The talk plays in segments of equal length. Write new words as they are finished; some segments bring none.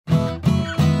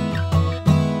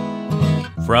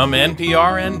From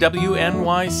NPR and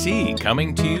WNYC,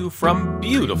 coming to you from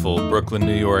beautiful Brooklyn,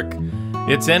 New York,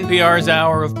 it's NPR's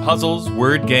hour of puzzles,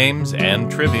 word games,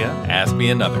 and trivia. Ask Me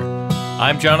Another.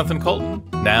 I'm Jonathan Colton.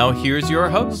 Now here's your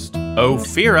host,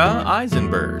 Ophira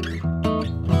Eisenberg.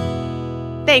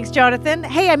 Thanks, Jonathan.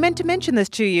 Hey, I meant to mention this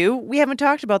to you. We haven't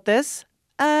talked about this.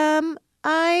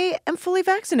 I am fully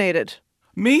vaccinated.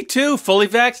 Me too, fully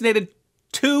vaccinated.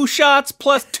 2 shots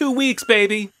plus 2 weeks,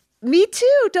 baby. Me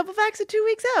too. Double vax at 2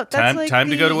 weeks out. That's time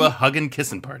to go to a hug and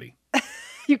kissing party.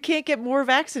 You can't get more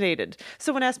vaccinated.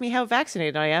 Someone asked me how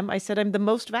vaccinated I am. I said I'm the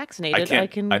most vaccinated I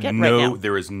can get right now.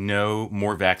 There is no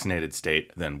more vaccinated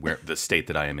state than the state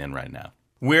that I am in right now.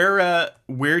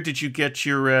 Where did you get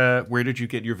your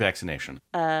vaccination?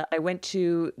 I went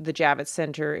to the Javits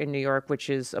Center in New York, which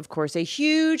is, of course, a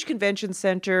huge convention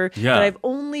center that I've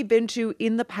only been to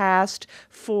in the past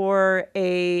for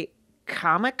a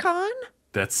Comic-Con.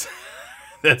 That's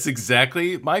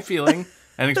exactly my feeling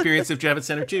and experience of Javits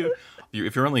Center too.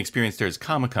 If your only experience there is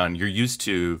Comic-Con, you're used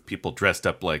to people dressed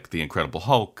up like the Incredible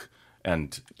Hulk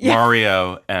and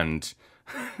Mario and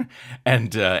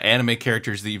anime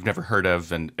characters that you've never heard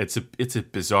of, and it's a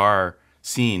bizarre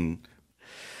scene.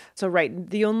 So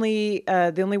the only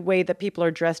way that people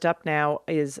are dressed up now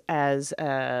is as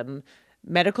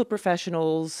medical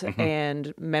professionals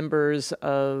and members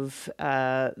of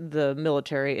the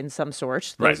military in some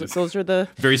sort. Those are the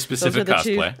very specific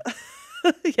cosplay.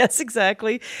 Yes,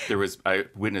 exactly. I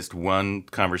witnessed one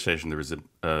conversation. There was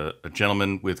a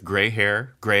gentleman with gray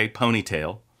hair, gray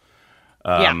ponytail,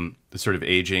 the sort of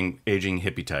aging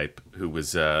hippie type who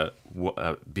was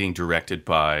being directed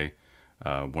by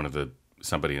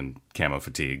somebody in camo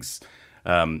fatigues,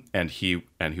 and he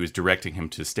was directing him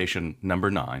to station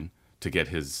number 9 to get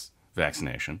his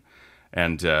vaccination,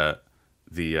 and the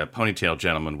ponytail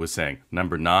gentleman was saying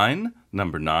number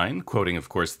 9, quoting, of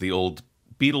course, the old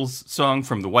Beatles song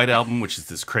from the White Album, which is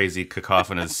this crazy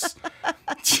cacophonous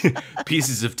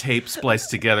pieces of tape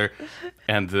spliced together,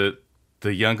 and the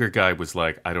younger guy was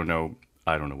like, I don't know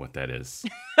what that is.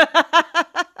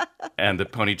 And the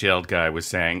ponytailed guy was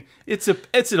saying, it's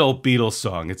an old Beatles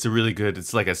song. It's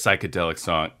it's like a psychedelic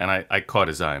song. And I caught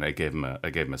his eye and I gave him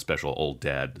a special old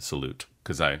dad salute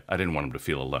because I didn't want him to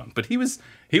feel alone. But he was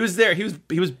there.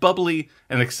 He was bubbly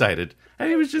and excited, and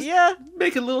he was just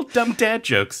making little dumb dad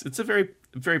jokes. It's a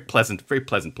very pleasant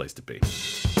place to be.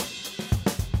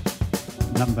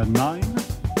 Number 9.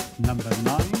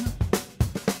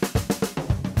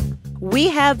 We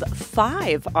have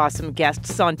 5 awesome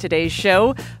guests on today's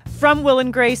show. From Will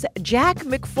and Grace, Jack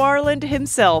McFarland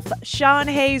himself, Sean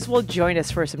Hayes, will join us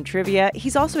for some trivia.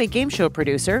 He's also a game show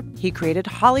producer. He created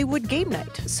Hollywood Game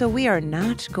Night, so we are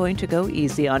not going to go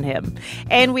easy on him.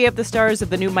 And we have the stars of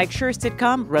the new Mike Schur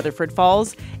sitcom, Rutherford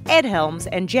Falls, Ed Helms,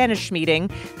 and Janice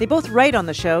Schmieding. They both write on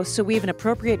the show, so we have an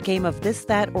appropriate game of this,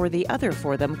 that, or the other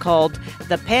for them called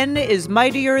The Pen is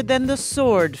Mightier Than the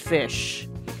Swordfish.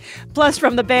 Plus,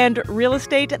 from the band Real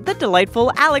Estate, the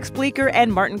delightful Alex Bleeker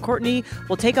and Martin Courtney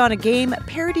will take on a game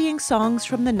parodying songs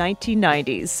from the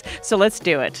 1990s. So let's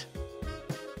do it.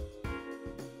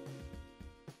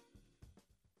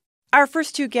 Our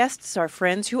first 2 guests are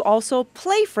friends who also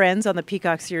play friends on the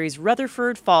Peacock series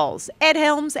Rutherford Falls. Ed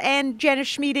Helms and Janice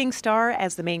Schmieding star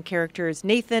as the main characters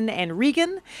Nathan and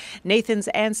Regan. Nathan's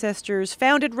ancestors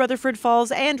founded Rutherford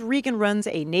Falls, and Regan runs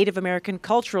a Native American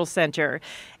cultural center.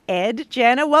 Ed,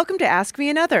 Jana, welcome to Ask Me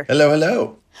Another.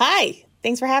 Hello. Hi.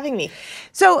 Thanks for having me.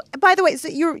 So, by the way,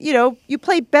 you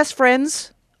play best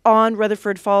friends on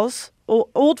Rutherford Falls,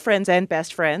 old friends and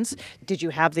best friends. Did you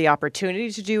have the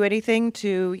opportunity to do anything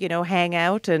to, hang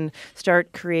out and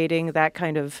start creating that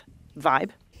kind of vibe?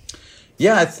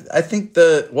 Yeah, I think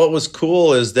what was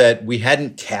cool is that we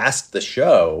hadn't cast the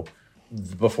show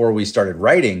before we started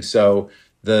writing, so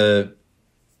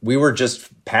we were just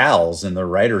pals in the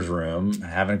writer's room,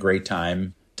 having a great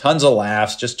time, tons of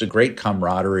laughs, just a great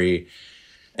camaraderie.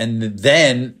 And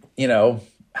then,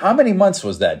 how many months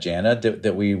was that, Jana,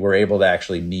 that we were able to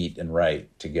actually meet and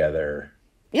write together?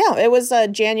 Yeah, it was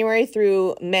January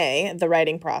through May, the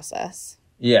writing process.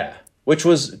 Yeah, which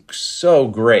was so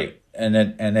great. And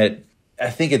I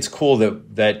think it's cool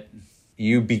that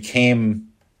you became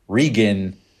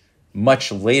Regan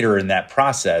much later in that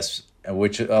process,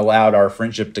 which allowed our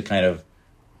friendship to kind of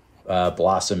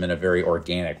blossom in a very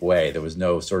organic way. There was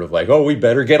no sort of like, oh, we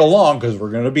better get along because we're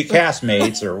going to be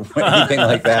castmates or anything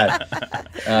like that.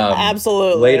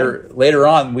 Absolutely. Later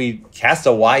on, we cast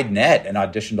a wide net and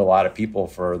auditioned a lot of people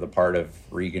for the part of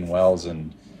Regan Wells,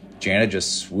 and Jana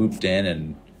just swooped in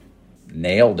and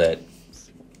nailed it.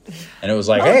 And it was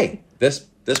like, hey, this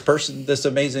person, this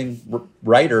amazing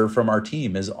writer from our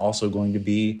team is also going to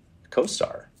be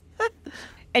co-star.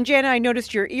 And Jana, I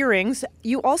noticed your earrings.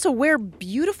 You also wear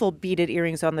beautiful beaded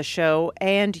earrings on the show,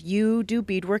 and you do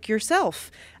beadwork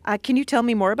yourself. Can you tell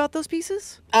me more about those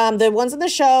pieces? The ones in the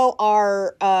show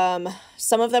are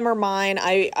some of them are mine.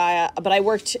 But I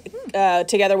worked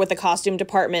together with the costume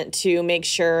department to make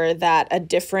sure that a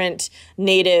different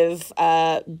native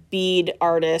bead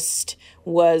artist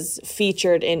was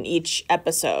featured in each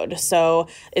episode. So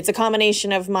it's a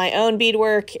combination of my own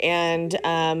beadwork and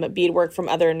beadwork from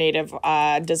other native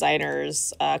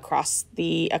designers across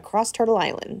Turtle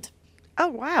Island. Oh,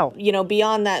 wow.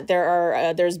 Beyond that,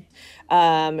 there's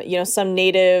some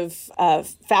native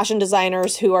fashion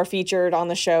designers who are featured on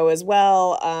the show as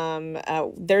well.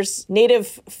 There's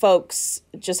native folks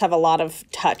just have a lot of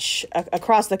touch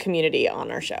across the community on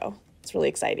our show. It's really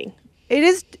exciting. It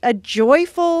is a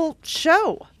joyful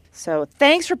show. So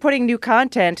thanks for putting new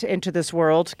content into this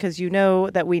world, because you know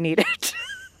that we need it.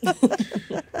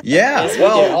 Yeah.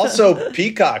 Well, also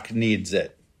Peacock needs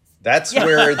it. That's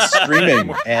where it's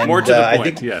streaming. And More to the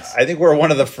point, yes. I think we're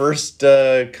one of the first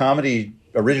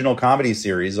original comedy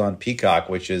series on Peacock,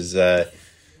 which is a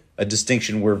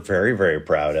distinction we're very, very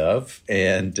proud of.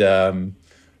 And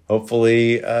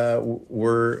hopefully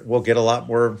we'll get a lot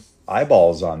more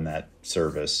eyeballs on that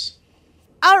service.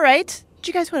 All right. Do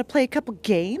you guys want to play a couple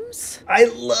games? I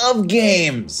love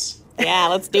games. Yeah,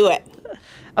 let's do it.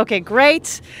 Okay,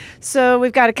 great. So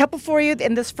we've got a couple for you.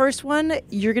 In this first one,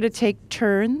 you're going to take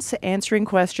turns answering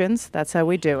questions. That's how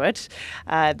we do it.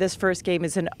 This first game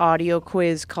is an audio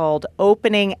quiz called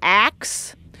Opening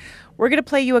Acts. We're going to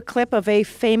play you a clip of a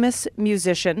famous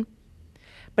musician,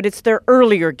 but it's their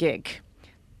earlier gig,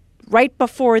 right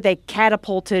before they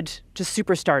catapulted to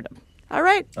superstardom. All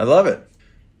right. I love it.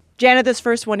 Jana, this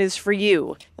first one is for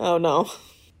you. Oh, no.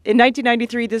 In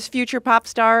 1993, this future pop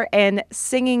star and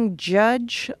singing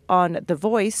judge on The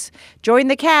Voice joined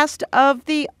the cast of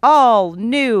the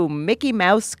all-new Mickey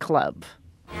Mouse Club.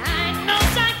 I ain't no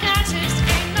psychiatrist,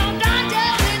 ain't no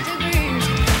doctor with degrees,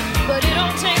 but it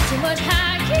don't take too much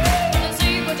high key to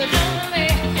see what you're doing me.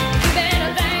 You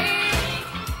better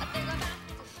think.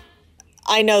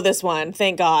 I know this one,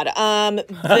 thank God.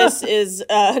 This is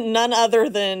none other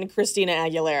than Christina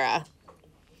Aguilera.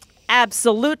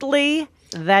 Absolutely.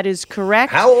 That is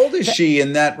correct. How old is she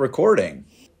in that recording?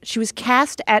 She was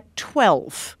cast at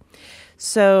 12.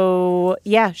 So,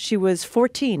 yeah, she was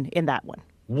 14 in that one.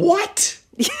 What?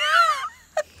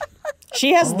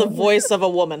 She has the voice of a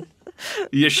woman.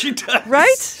 Yeah, she does.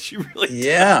 Right? She really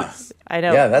does. I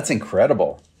know. Yeah, that's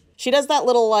incredible. She does that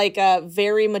little,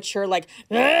 very mature, like a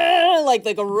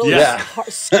really Yeah.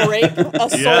 scrape, a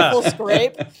soulful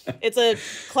scrape. It's a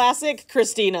classic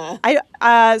Christina.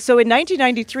 So in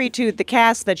 1993, too, the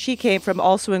cast that she came from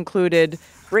also included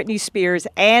Britney Spears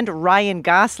and Ryan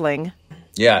Gosling.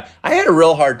 Yeah, I had a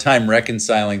real hard time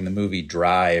reconciling the movie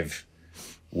Drive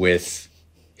with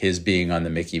his being on the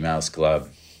Mickey Mouse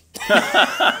Club.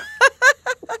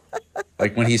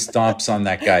 Like when he stomps on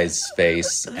that guy's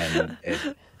face, and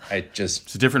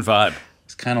It's a different vibe.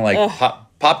 it's kind of like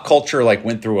pop culture like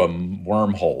went through a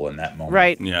wormhole in that moment.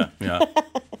 Right. Yeah, yeah.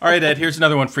 All right, Ed, here's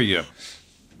another one for you.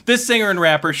 This singer and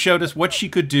rapper showed us what she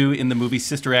could do in the movie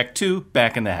Sister Act 2,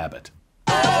 Back in the Habit.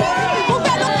 Who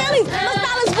got no feelings? My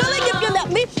style is really if you let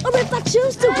me, or if I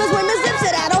choose to. Cause when the zip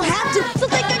said I don't have to. So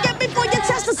think again before you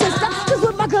test the sister. Cause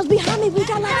with my girls behind me, we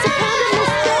got lots of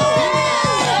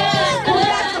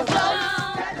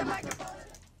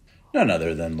None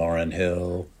other than Lauryn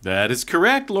Hill. That is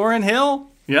correct, Lauryn Hill.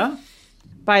 Yeah.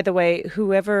 By the way,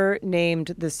 whoever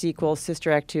named the sequel Sister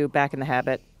Act 2 Back in the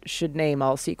Habit should name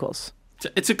all sequels.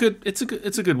 It's a good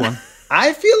one.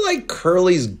 I feel like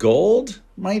Curly's Gold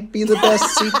might be the best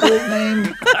sequel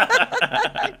name.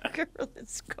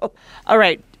 Let's go. All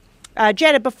right.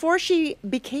 Janet, before she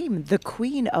became the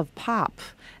queen of pop,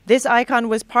 this icon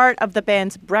was part of the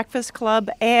band's Breakfast Club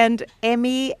and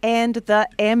Emmy and the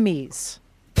Emmys.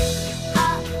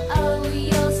 Oh,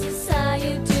 your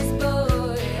society's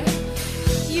boy.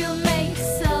 You make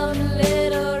some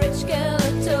little rich girl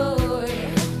a toy.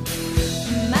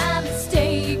 My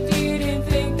mistake, didn't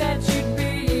think that you'd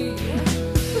be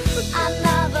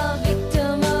another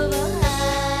victim of a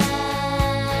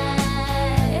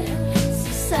high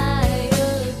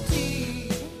society.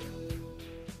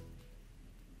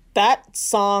 That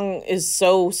song is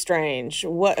so strange.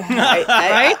 What?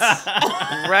 Right?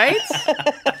 Right?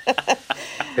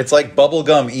 It's like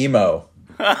bubblegum emo.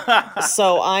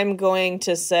 So I'm going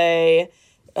to say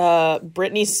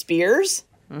Britney Spears.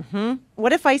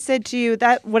 What if I said to you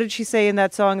that, what did she say in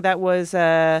that song that was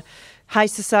High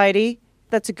Society?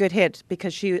 That's a good hit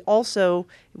because she also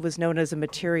was known as a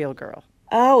material girl.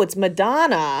 Oh, it's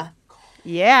Madonna.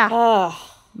 Yeah.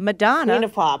 Madonna Queen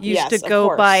of Pop. used Yes, to of go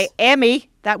course. by Emmy.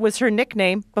 That was her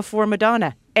nickname before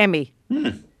Madonna. Emmy.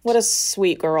 What a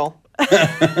sweet girl.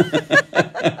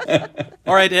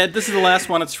 All right, Ed, this is the last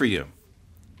one. It's for you.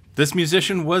 This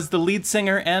musician was the lead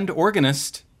singer and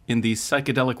organist in the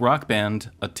psychedelic rock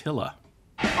band Attila.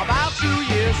 About 2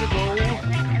 years ago,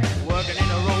 working in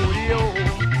a rodeo,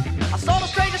 I saw the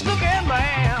strangest looking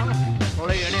man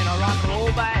playing in a rock and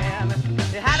roll band.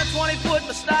 He had a 20-foot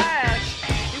mustache,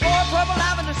 he wore a purple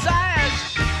lavender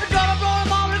sash, the drummer brought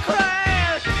him on to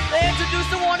crash. They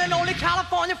introduced the one and only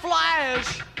California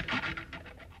Flash.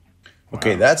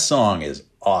 Okay, that song is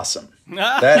awesome.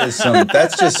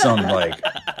 That's just some like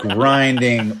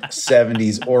grinding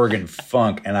 70s organ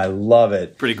funk, and I love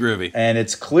it. Pretty groovy. And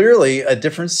it's clearly a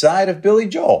different side of Billy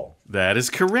Joel. That is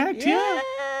correct, yeah.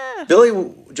 Billy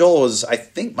Joel was, I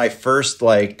think, my first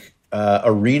like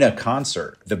arena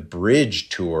concert. The Bridge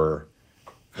Tour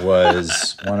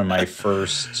was one of my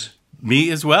first. Me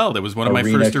as well. That was one of my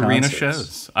first arena concerts.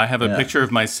 shows. I have a picture of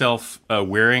myself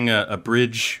wearing the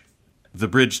Bridge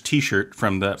T-shirt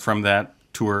from that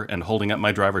tour and holding up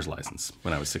my driver's license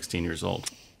when I was 16 years old.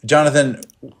 Jonathan,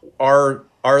 our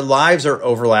lives are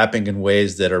overlapping in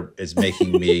ways that is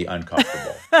making me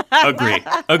uncomfortable.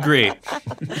 Agree.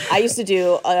 I used to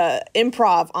do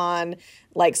improv on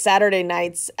like Saturday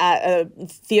nights at a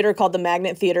theater called the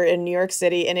Magnet Theater in New York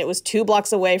City, and it was 2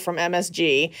 blocks away from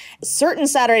MSG. Certain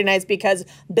Saturday nights, because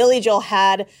Billy Joel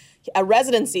had a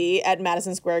residency at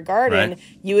Madison Square Garden, Right.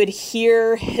 you would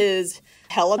hear his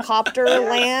helicopter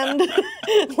land,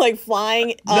 like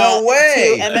flying No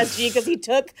way! to MSG, because he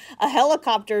took a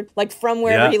helicopter like from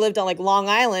wherever Yeah. he lived on like Long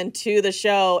Island to the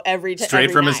show every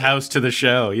Straight from his night. house to the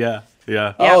show. Yeah.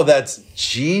 Oh, that's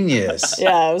genius.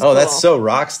 Yeah, it was Oh, that's cool. so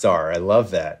rock star. I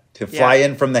love that. To fly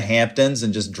in from the Hamptons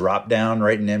and just drop down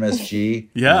right in MSG.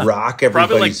 Yeah. Rock Probably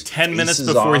everybody's like 10 minutes faces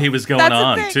before off. he was going That's the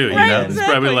on, thing, too. right, You know, it's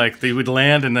exactly. probably like they would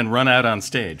land and then run out on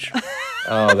stage.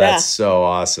 Oh, that's so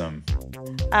awesome.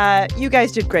 You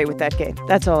guys did great with that game.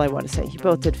 That's all I want to say. You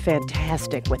both did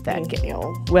fantastic with that Thank game.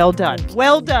 you. Well done.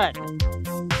 Well done.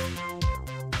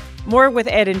 More with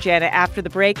Ed and Jana after the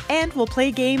break, and we'll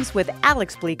play games with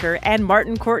Alex Bleeker and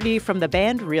Martin Courtney from the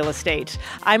band Real Estate.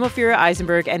 I'm Ophira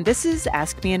Eisenberg, and this is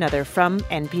Ask Me Another from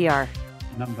NPR.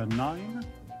 Number 9.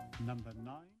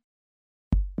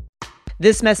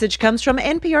 This message comes from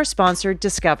NPR sponsor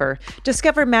Discover.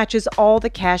 Discover matches all the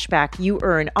cash back you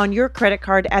earn on your credit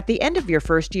card at the end of your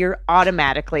first year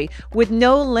automatically, with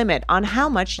no limit on how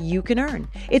much you can earn.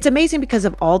 It's amazing because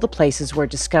of all the places where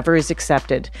Discover is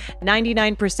accepted.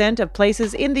 99% of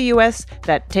places in the U.S.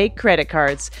 that take credit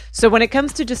cards. So when it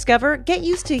comes to Discover, get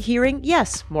used to hearing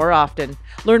yes more often.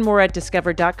 Learn more at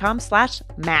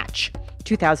discover.com/match.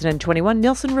 2021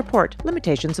 Nielsen Report.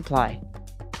 Limitations apply.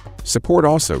 Support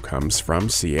also comes from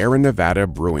Sierra Nevada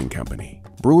Brewing Company.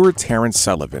 Brewer Terrence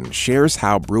Sullivan shares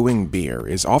how brewing beer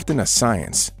is often a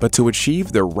science, but to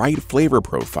achieve the right flavor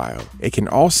profile, it can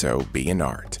also be an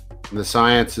art. The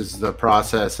science is the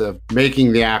process of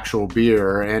making the actual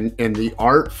beer, and the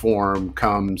art form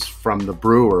comes from the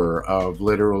brewer of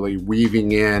literally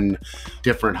weaving in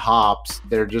different hops.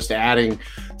 They're just adding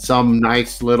some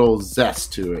nice little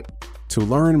zest to it. To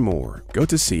learn more, go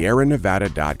to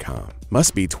sierranevada.com.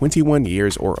 Must be 21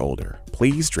 years or older.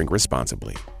 Please drink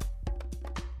responsibly.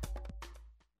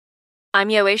 I'm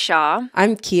Yowei Shaw.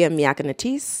 I'm Kia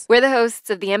Miakanatis. We're the hosts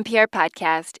of the NPR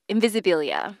podcast,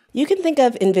 Invisibilia. You can think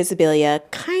of Invisibilia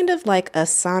kind of like a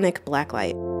sonic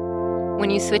blacklight. When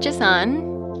you switch us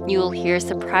on, you'll hear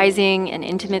surprising and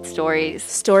intimate stories.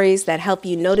 Stories that help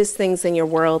you notice things in your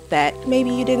world that maybe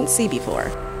you didn't see before.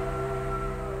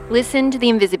 Listen to the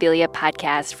Invisibilia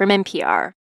podcast from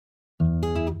NPR.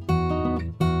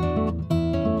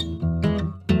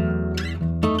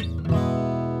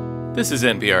 This is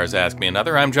NPR's Ask Me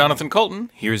Another. I'm Jonathan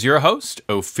Colton. Here's your host,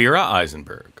 Ophira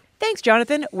Eisenberg. Thanks,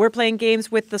 Jonathan. We're playing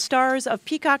games with the stars of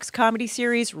Peacock's comedy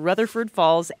series Rutherford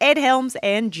Falls, Ed Helms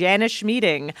and Janice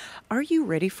Schmieding. Are you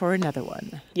ready for another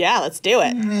one? Yeah, let's do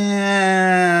it.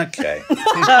 Okay.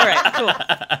 All right, cool.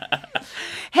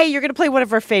 Hey, you're going to play one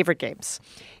of our favorite games.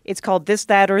 It's called This,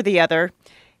 That, or the Other.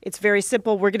 It's very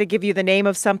simple. We're going to give you the name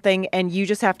of something, and you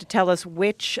just have to tell us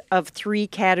which of 3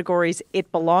 categories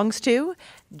it belongs to.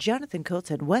 Jonathan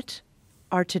Coulton, what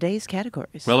are today's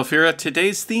categories? Well, Ophira,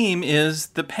 today's theme is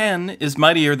the pen is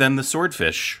mightier than the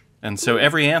swordfish. And so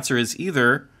every answer is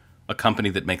either a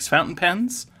company that makes fountain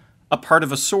pens, a part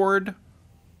of a sword,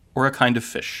 or a kind of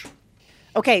fish.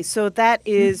 Okay, so that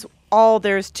is all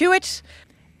there's to it.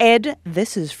 Ed,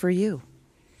 this is for you.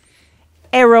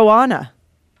 Arowana.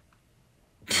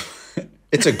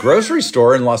 It's a grocery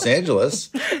store in Los Angeles.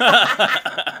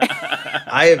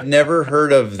 I have never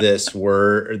heard of this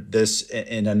word, this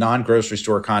in a non-grocery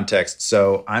store context.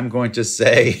 So I'm going to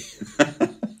say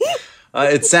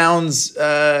it sounds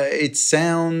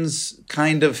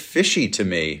kind of fishy to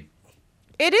me.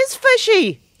 It is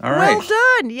fishy. All right.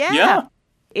 Well done. Yeah. Yeah.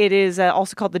 It is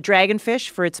also called the dragonfish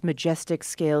for its majestic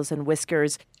scales and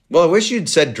whiskers. Well, I wish you'd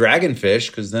said dragonfish,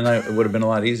 because then it would have been a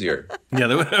lot easier. Yeah,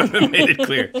 that would have made it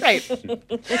clear. Right.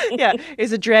 Yeah.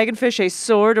 Is a dragonfish a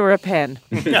sword or a pen?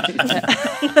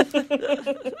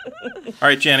 All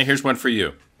right, Jana, here's one for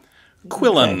you.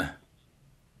 Quillen.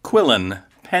 Quillen,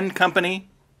 pen company,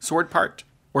 sword part,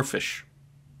 or fish?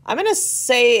 I'm going to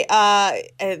say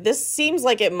this seems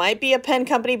like it might be a pen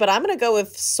company, but I'm going to go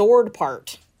with sword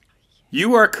part.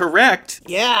 You are correct.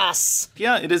 Yes.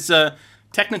 Yeah, it is the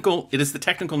technical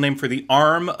name for the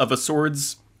arm of a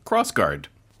sword's crossguard.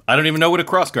 I don't even know what a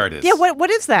crossguard is. Yeah, what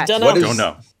is that? Don't know. Don't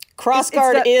know.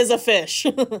 Crossguard is a fish.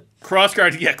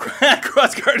 Crossguard, yeah,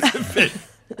 crossguard is a fish.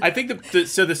 I think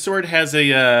the sword has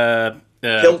a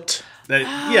Hilt.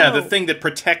 The thing that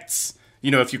protects.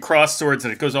 You know, if you cross swords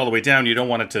and it goes all the way down, you don't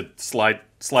want it to slide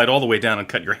all the way down and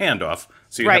cut your hand off.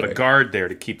 So you have a guard there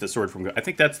to keep the sword from going. I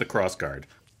think that's the crossguard.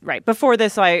 Right. Before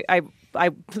this, I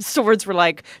swords were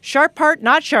like sharp part,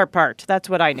 not sharp part. That's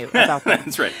what I knew about them.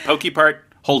 That's right. Pokey part,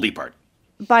 holdy part.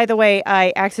 By the way,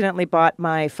 I accidentally bought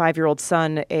my 5-year-old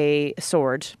son a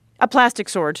sword, a plastic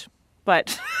sword,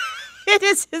 but it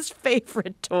is his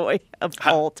favorite toy of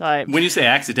all time. When you say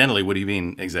accidentally, what do you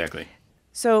mean exactly?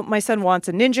 So my son wants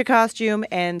a ninja costume,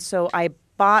 and so I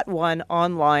bought one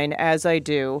online, as I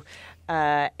do.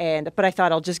 But I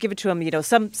thought I'll just give it to him,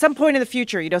 some point in the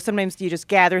future. Sometimes you just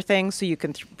gather things so you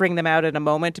can bring them out in a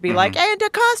moment to be like, and a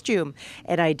costume.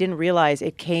 And I didn't realize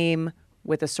it came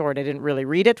with a sword. I didn't really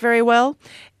read it very well.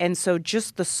 And so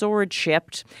just the sword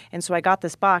shipped. And so I got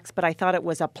this box, but I thought it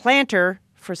was a planter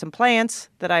for some plants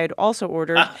that I had also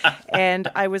ordered. And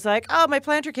I was like, oh, my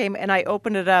planter came. And I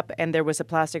opened it up and there was a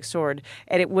plastic sword.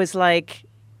 And it was like,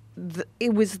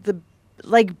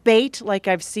 like bait, like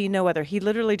I've seen no other. He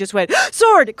literally just went,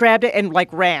 sword, grabbed it and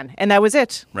ran. And that was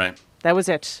it. Right. That was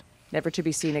it. Never to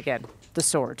be seen again. The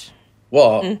sword.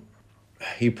 Well,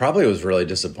 he probably was really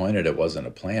disappointed it wasn't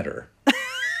a planter.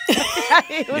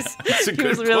 He was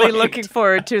really looking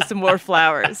forward to some more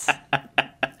flowers.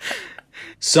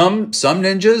 Some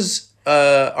ninjas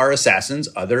are assassins.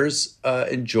 Others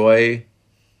enjoy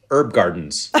herb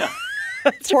gardens.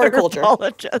 Horticulture.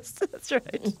 That's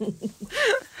right.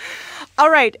 All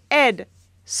right, Ed.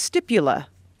 Stipula.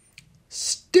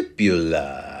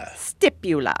 Stipula.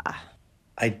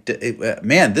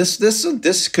 Man,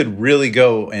 this could really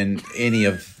go in any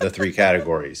of the three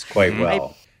categories quite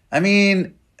well. I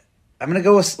mean, I'm going to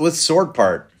go with sword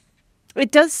part.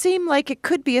 It does seem like it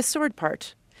could be a sword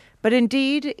part. But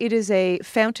indeed, it is a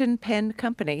fountain pen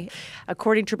company.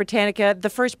 According to Britannica, the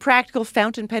first practical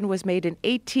fountain pen was made in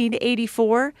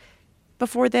 1884.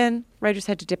 Before then, writers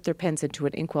had to dip their pens into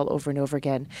an inkwell over and over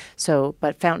again.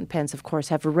 But fountain pens, of course,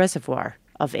 have a reservoir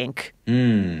of ink.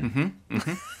 That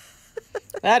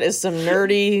is some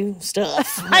nerdy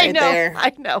stuff I know. there.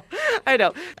 I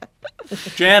know.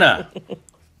 Jana.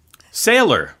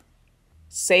 Sailor.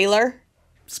 Sailor?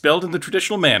 Spelled in the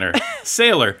traditional manner.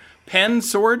 Sailor. Pen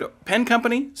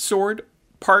company, sword,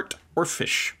 part, or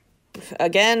fish?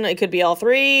 Again, it could be all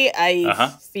three.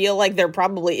 I feel like there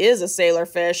probably is a sailor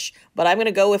fish, but I'm going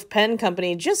to go with pen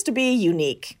company just to be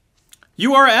unique.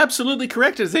 You are absolutely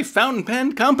correct. It is a fountain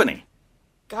pen company.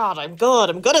 God, I'm good.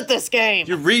 I'm good at this game.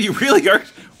 You really are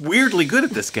weirdly good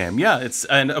at this game. Yeah,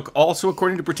 and also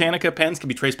according to Britannica, pens can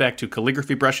be traced back to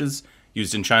calligraphy brushes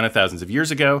used in China thousands of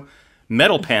years ago.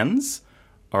 Metal pens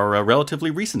are a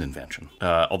relatively recent invention,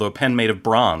 although a pen made of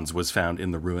bronze was found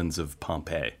in the ruins of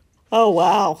Pompeii. Oh,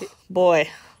 wow. Boy.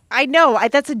 I know.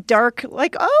 That's a dark,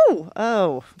 like, oh.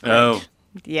 Oh.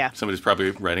 Yeah. Somebody's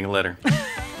probably writing a letter.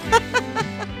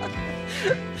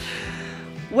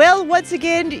 Well, once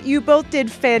again, you both did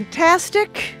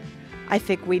fantastic. I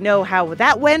think we know how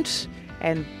that went,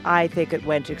 and I think it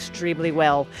went extremely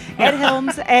well. Ed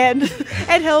Helms and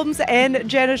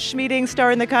Jana Schmieding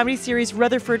star in the comedy series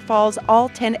Rutherford Falls. All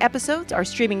 10 episodes are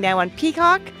streaming now on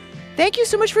Peacock. Thank you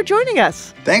so much for joining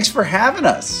us. Thanks for having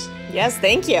us. Yes,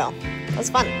 thank you. That was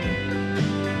fun.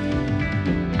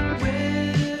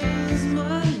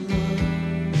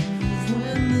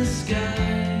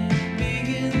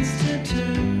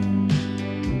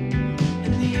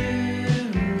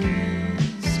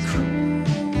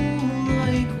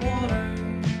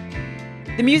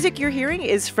 The music you're hearing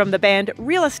is from the band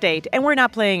Real Estate, and we're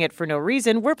not playing it for no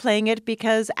reason. We're playing it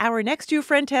because our next two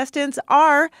friend-testants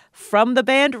are from the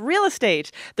band Real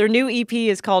Estate. Their new EP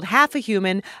is called Half a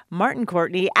Human. Martin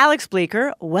Courtney, Alex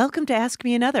Bleeker, welcome to Ask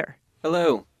Me Another.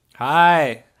 Hello.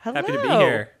 Hi. Hello. Happy to be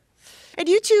here. And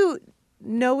you two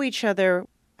know each other.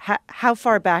 How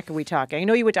far back are we talking? I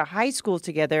know you went to high school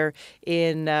together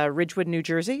in Ridgewood, New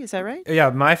Jersey. Is that right? Yeah,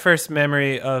 my first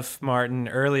memory of Martin,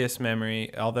 earliest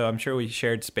memory, although I'm sure we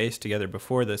shared space together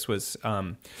before this, was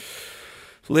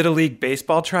Little League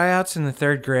baseball tryouts in the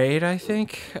 3rd grade, I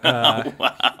think. Wow.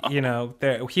 You know,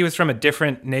 he was from a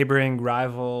different neighboring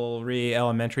rivalry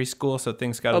elementary school, so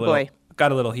things got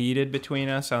a little heated between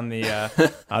us on the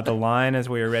line as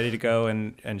we were ready to go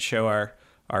and show our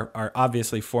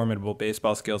obviously formidable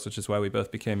baseball skills, which is why we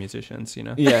both became musicians, you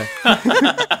know? Yeah.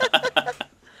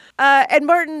 And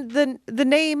Martin, the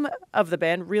name of the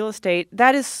band, Real Estate,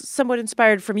 that is somewhat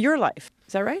inspired from your life.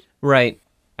 Is that right? Right.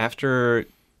 After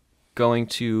going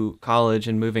to college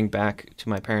and moving back to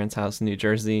my parents' house in New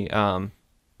Jersey, I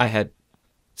had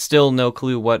still no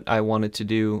clue what I wanted to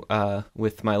do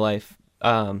with my life.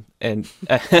 And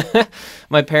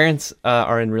my parents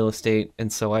are in real estate,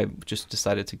 and so I just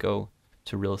decided to go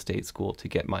to real estate school to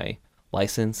get my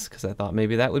license because I thought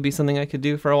maybe that would be something I could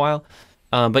do for a while.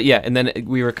 But yeah, and then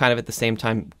we were kind of at the same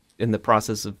time in the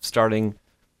process of starting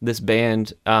this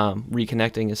band,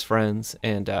 reconnecting as friends,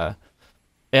 and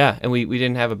and we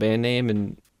didn't have a band name,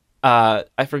 and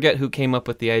I forget who came up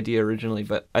with the idea originally,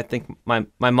 but I think my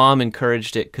mom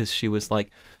encouraged it because she was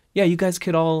like, yeah, you guys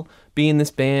could all be in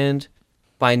this band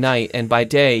by night, and by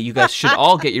day, you guys should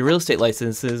all get your real estate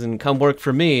licenses and come work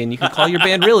for me, and you can call your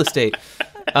band Real Estate.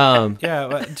 Yeah,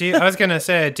 well, I was gonna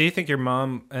say, do you think your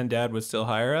mom and dad would still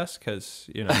hire us? Because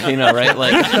you know, right?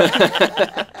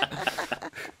 Like,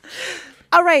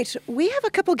 all right, we have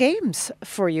a couple games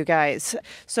for you guys.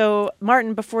 So,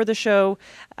 Martin, before the show,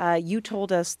 you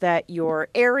told us that your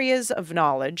areas of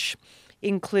knowledge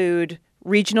include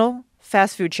regional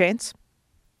fast food chains,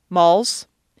 malls,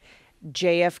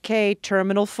 JFK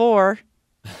Terminal 4.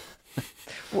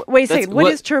 Wait a second.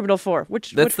 What is Terminal 4?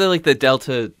 That's the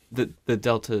Delta the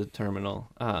Delta terminal,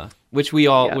 which we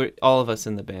all of us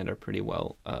in the band are pretty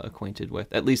well acquainted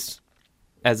with, at least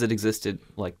as it existed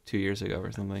like 2 years ago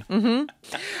or something. Mm-hmm.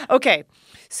 Okay,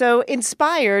 so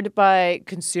inspired by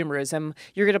consumerism,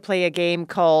 you're going to play a game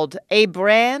called A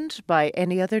Brand by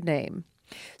Any Other Name.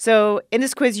 So in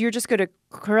this quiz, you're just going to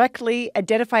correctly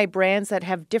identify brands that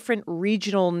have different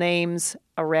regional names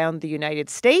around the United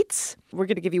States. We're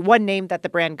going to give you one name that the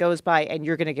brand goes by, and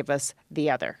you're going to give us the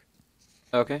other.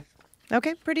 Okay.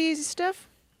 Okay, pretty easy stuff.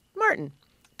 Martin,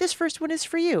 this first one is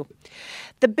for you.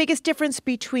 The biggest difference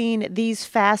between these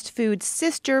fast food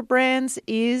sister brands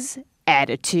is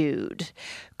attitude.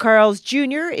 Carl's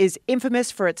Jr. is infamous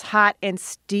for its hot and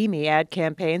steamy ad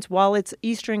campaigns, while its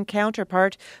Eastern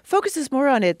counterpart focuses more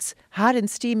on its hot and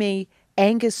steamy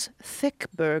Angus thick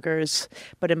burgers.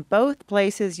 But in both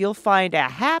places, you'll find a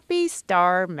Happy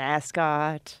Star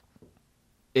mascot.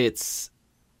 It's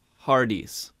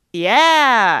Hardee's.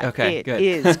 Yeah. Okay, good.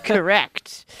 It is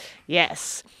correct.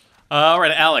 Yes. All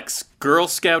right, Alex. Girl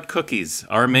Scout cookies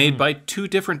are made by two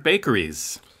different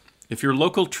bakeries. If your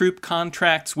local troop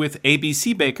contracts with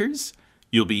ABC Bakers,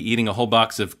 you'll be eating a whole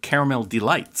box of Caramel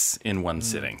Delights in one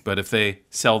sitting. But if they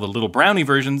sell the little brownie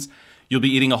versions, you'll be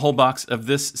eating a whole box of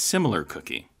this similar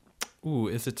cookie. Ooh,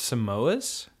 is it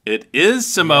Samoa's? It is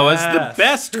Samoa's, the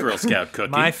best Girl Scout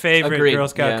cookie. My favorite Agreed. Girl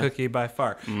Scout cookie by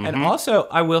far. Mm-hmm. And also,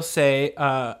 I will say,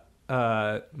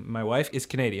 my wife is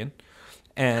Canadian.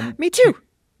 And me too.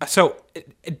 So,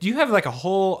 do you have like a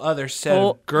whole other set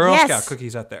of Girl Scout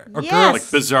cookies out there? Or Yes. Like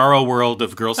bizarro world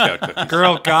of Girl Scout cookies.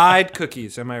 Girl Guide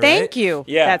cookies, am I right? Thank you.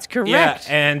 Yeah. That's correct. Yeah,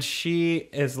 and she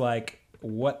is like,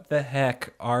 what the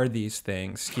heck are these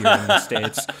things here in the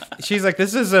States? She's like,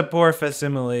 this is a poor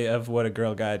facsimile of what a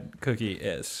Girl Guide cookie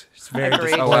is. It's very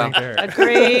Agreed. disappointing to her.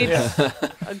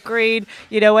 Agreed. Agreed.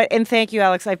 You know what? And thank you,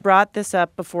 Alex. I brought this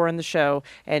up before in the show,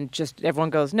 and just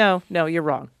everyone goes, no, you're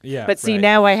wrong. Yeah, but see, right.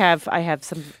 now I have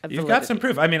some. You've got some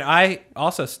proof. I mean, I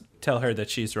also tell her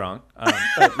that she's wrong.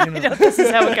 But, you know. This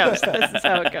is how it goes. This is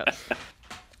how it goes.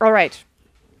 All right,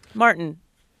 Martin.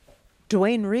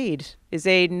 Duane Reade is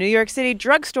a New York City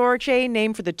drugstore chain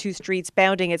named for the two streets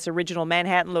bounding its original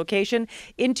Manhattan location.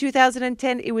 In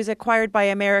 2010, it was acquired by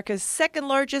America's second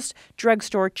largest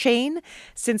drugstore chain.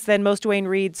 Since then, most Duane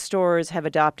Reade stores have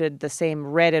adopted the same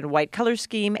red and white color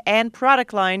scheme and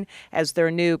product line as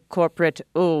their new corporate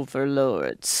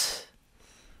overlords.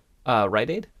 Rite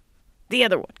Aid? The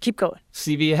other one. Keep going.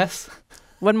 CVS?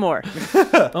 One more.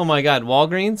 Oh my God,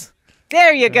 Walgreens?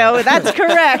 There you go. That's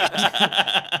correct.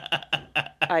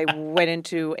 I went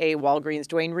into a Walgreens,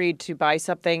 Duane Reade, to buy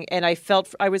something, and I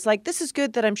was like, this is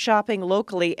good that I'm shopping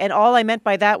locally. And all I meant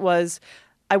by that was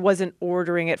I wasn't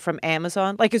ordering it from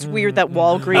Amazon. Like, it's weird that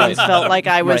Walgreens felt like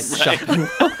I was shopping.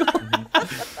 All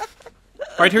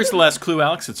right, here's the last clue,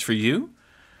 Alex. It's for you.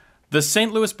 The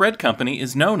St. Louis Bread Company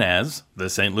is known as the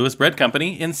St. Louis Bread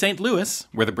Company in St. Louis,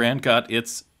 where the brand got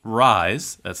its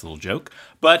rise. That's a little joke.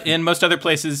 But in most other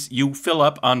places, you fill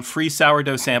up on free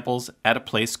sourdough samples at a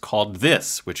place called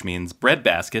This, which means bread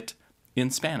basket in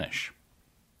Spanish.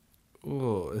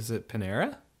 Ooh, is it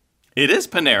Panera? It is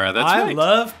Panera. That's right. I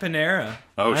love Panera.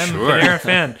 Oh, I'm sure. a Panera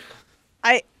fan.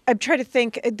 I'm trying to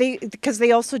think, because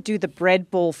they also do the bread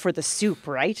bowl for the soup,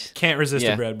 right? Can't resist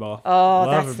a bread ball. Oh,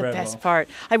 Love that's a the bread best ball. part.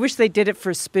 I wish they did it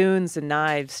for spoons and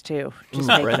knives, too. Just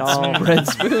make it all bread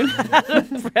spoon.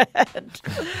 bread.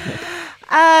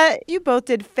 You both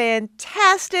did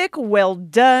fantastic. Well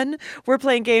done. We're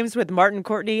playing games with Martin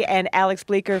Courtney and Alex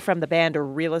Bleeker from the band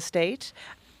Real Estate.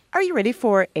 Are you ready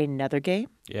for another game?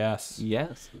 Yes.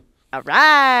 Yes. All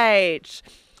right.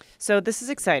 So this is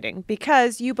exciting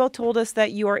because you both told us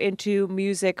that you are into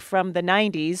music from the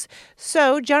 90s.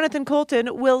 So Jonathan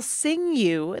Colton will sing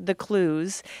you the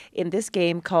clues in this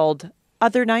game called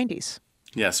Other 90s.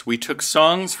 Yes, we took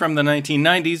songs from the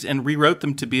 1990s and rewrote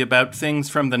them to be about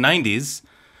things from the 90s.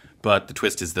 But the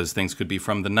twist is those things could be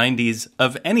from the 90s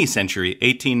of any century,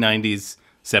 1890s,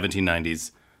 1790s,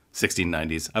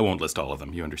 1690s. I won't list all of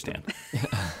them. You understand.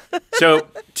 So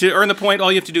to earn the point,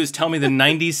 all you have to do is tell me the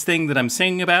 90s thing that I'm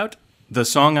singing about, the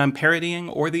song I'm parodying,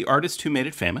 or the artist who made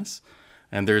it famous.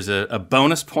 And there's a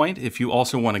bonus point if you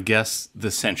also want to guess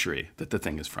the century that the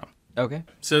thing is from. Okay.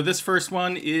 So this first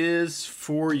one is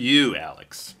for you,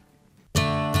 Alex.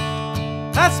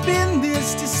 I spin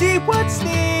this to see what's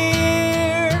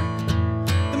near.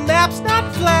 The map's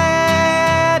not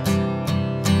flat,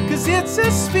 'cause it's a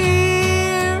sphere.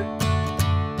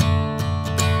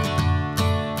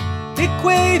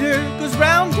 Equator goes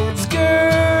round its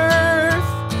girth.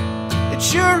 It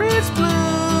sure is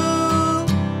blue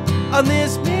on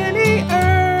this mini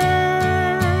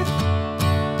Earth.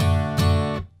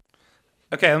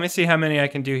 Okay, let me see how many I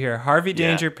can do here. Harvey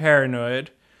Danger, Paranoid.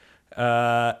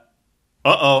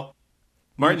 Uh-oh.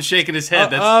 Martin's shaking his head.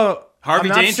 That's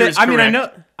Harvey I'm not Danger sick. is correct. I mean, I know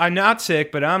I'm not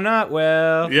sick, but I'm not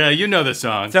well. Yeah, you know the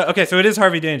song. So it is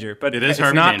Harvey Danger, but It is it's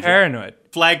Harvey not Danger. Paranoid.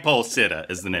 Flagpole Sitta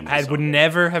is the name of the I song. would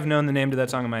never have known the name to that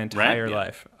song in my entire Right? Yeah.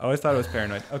 life. I always thought it was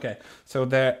Paranoid. Okay, so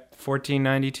that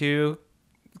 1492,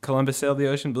 Columbus sailed the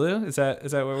ocean blue. Is that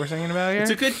what we're singing about here?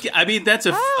 It's a good. I mean, that's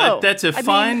a I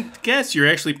fine guess. You're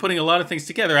actually putting a lot of things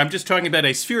together. I'm just talking about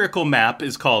a spherical map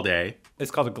is called a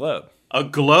globe. A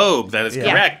globe. That is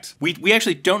Yeah. correct. We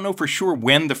actually don't know for sure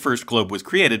when the first globe was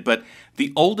created, but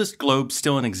the oldest globe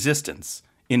still in existence.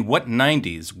 In what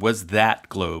 90s was that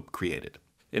globe created?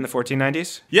 In the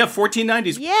 1490s? Yeah,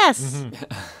 1490s. Yes.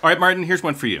 All right, Martin. Here's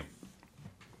one for you.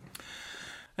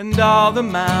 And all the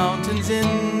mountains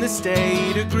in the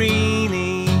state are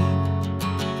greeny.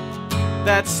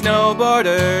 That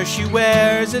snowboarder, she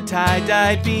wears a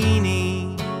tie-dye beanie.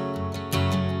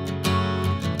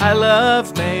 I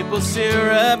love maple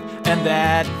syrup, and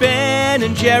that Ben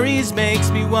and Jerry's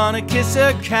makes me want to kiss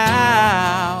a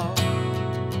cow.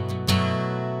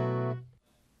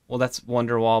 Well, that's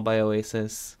Wonderwall by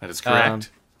Oasis. That is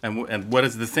correct. And what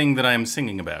is the thing that I am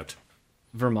singing about?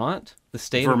 Vermont? The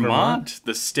state of Vermont?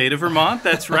 The state of Vermont,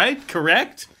 that's right,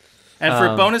 correct. And for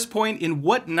a bonus point, in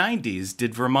what 90s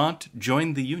did Vermont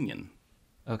join the Union?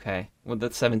 Okay. Well,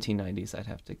 that's 1790s. I'd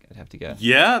have to guess.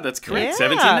 Yeah, that's correct. Yeah.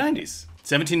 1790s.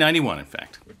 1791, in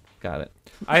fact. Got it.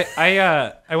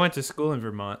 I went to school in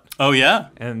Vermont. Oh, yeah?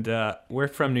 And we're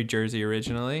from New Jersey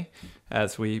originally,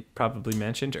 as we probably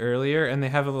mentioned earlier. And they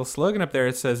have a little slogan up there.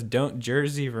 It says, "Don't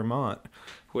Jersey Vermont,"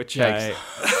 which Yikes.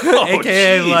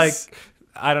 AKA jeez. like,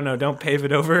 I don't know, don't pave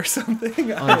it over or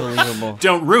something. Unbelievable.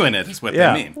 Don't ruin it, is what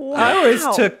Yeah. they mean. I always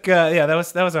took, that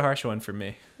was a harsh one for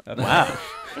me. Wow.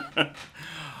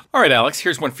 All right, Alex,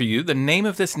 here's one for you. The name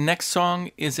of this next song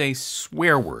is a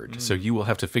swear word, so you will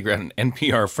have to figure out an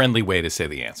NPR-friendly way to say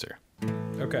the answer.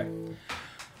 Okay.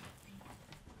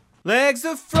 Legs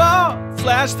the floor,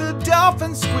 flash the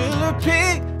dolphin, squealer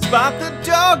pig, spot the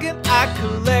dog, and I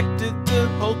collected the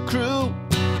whole crew.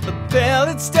 A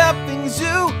pellet stuffing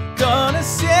zoo, gonna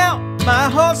sell my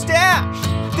whole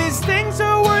stash. These things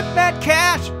are worth that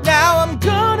cash. Now I'm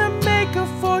gonna make a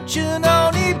fortune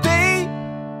on eBay.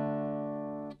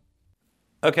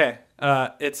 Okay.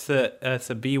 It's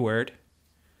a B word.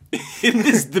 It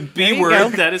is the B you word. go.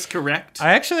 That is correct.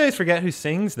 I actually always forget who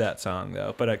sings that song,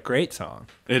 though, but a great song.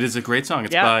 It is a great song.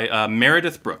 It's Yeah. by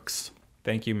Meredith Brooks.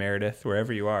 Thank you, Meredith,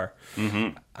 wherever you are.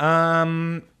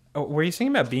 Mm-hmm. Oh, were you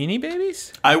singing about Beanie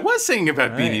Babies? I was singing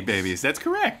about Nice. Beanie Babies. That's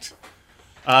correct.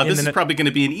 This is probably going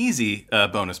to be an easy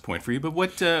bonus point for you, but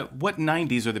what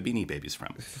 90s are the Beanie Babies from?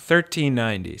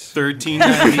 1390s.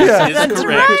 1390s is That's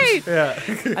correct. right. Yeah.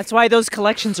 That's why those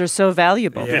collections are so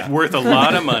valuable. It's worth a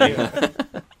lot of money.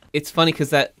 It's funny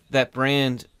because that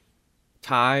brand,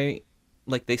 Thai,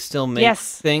 like they still make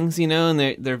Yes. things, you know,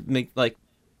 and they're make like,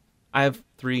 I have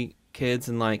 3 kids,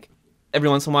 and like every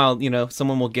once in a while, you know,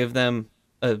 someone will give them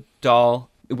a doll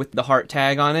with the heart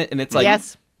tag on it, and it's like,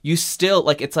 Yes. you still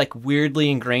like, it's like weirdly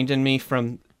ingrained in me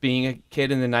from being a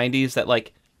kid in the 90s that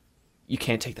like, you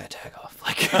can't take that tag off.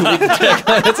 Like, leave the tag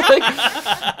on. It's like,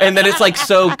 and then it's like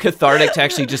so cathartic to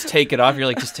actually just take it off. You're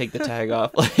like, just take the tag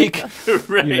off. Like,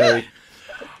 Right. you know,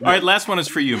 All right, last one is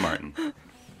for you, Martin.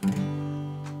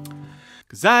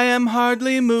 'Cause I am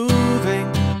hardly moving,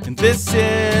 and this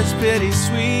is pretty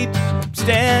sweet. I'm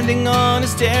standing on a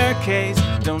staircase,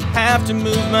 don't have to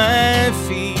move my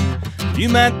feet. You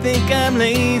might think I'm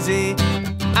lazy,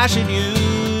 I should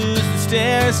use the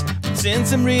stairs. But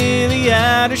since I'm really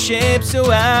out of shape, so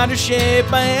out of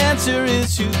shape, my answer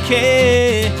is who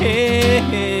cares?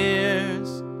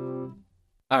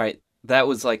 all right, that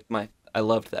was like I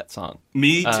loved that song.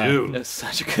 Me too. It was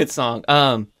such a good song.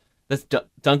 That's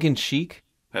Duncan Sheik.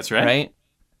 That's right. Right?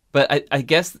 But I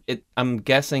guess I'm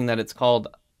guessing that it's called,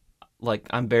 like,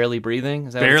 I'm Barely Breathing.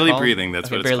 Is that what it's Barely called? Breathing, that's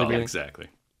Okay, what it's Barely called. Breathing. Exactly.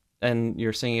 And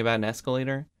you're singing about an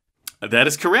escalator? That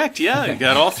is correct. Yeah, you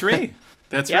got all 3.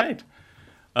 That's Yep. right.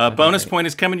 Bonus point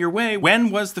is coming your way.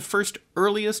 When was the first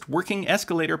earliest working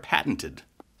escalator patented?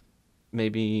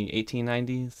 Maybe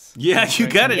 1890s? Yeah, you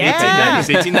got it. Yeah. 1890s,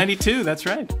 1892. That's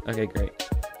right. Okay, great.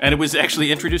 And it was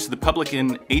actually introduced to the public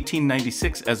in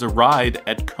 1896 as a ride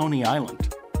at Coney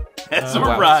Island. As a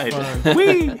wow. ride.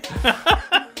 Whee!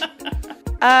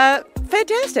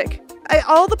 Fantastic.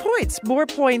 All the points. More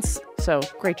points. So,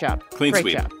 great job. Clean great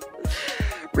sweep. job.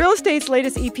 Real Estate's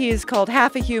latest EP is called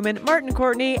Half a Human. Martin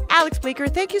Courtney, Alex Bleeker,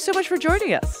 thank you so much for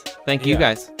joining us. Thank you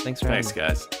guys. Thanks for having Thanks, me.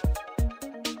 guys.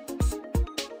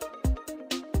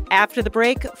 After the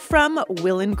break, from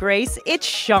Will and Grace, it's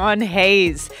Sean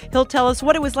Hayes. He'll tell us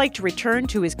what it was like to return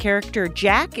to his character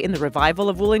Jack in the revival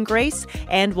of Will and Grace,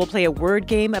 and we'll play a word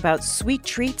game about sweet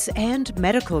treats and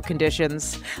medical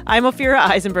conditions. I'm Ophira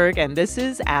Eisenberg, and this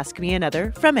is Ask Me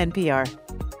Another from NPR.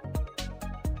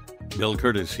 Bill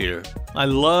Curtis here. I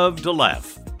love to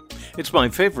laugh. It's my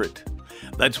favorite.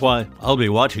 That's why I'll be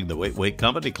watching the Wait Wait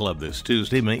Comedy Club this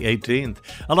Tuesday, May 18th.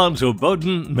 Alonzo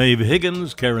Bowden, Maeve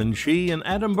Higgins, Karen Shee, and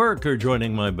Adam Burke are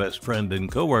joining my best friend and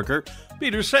coworker,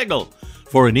 Peter Sagal,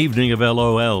 for an evening of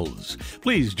LOLs.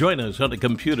 Please join us on a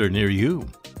computer near you.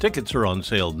 Tickets are on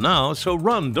sale now, so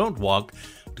run, don't walk,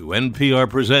 to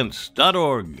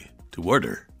nprpresents.org to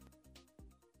order.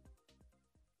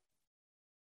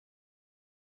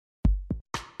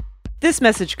 This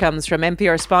message comes from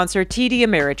NPR sponsor TD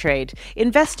Ameritrade.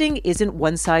 Investing isn't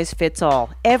one size fits all.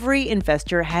 Every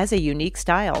investor has a unique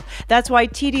style. That's why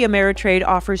TD Ameritrade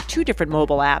offers 2 different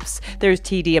mobile apps. There's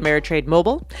TD Ameritrade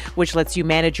Mobile, which lets you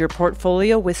manage your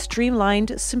portfolio with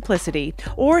streamlined simplicity,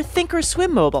 or Thinkorswim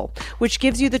Mobile, which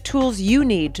gives you the tools you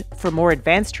need for more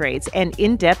advanced trades and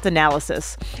in-depth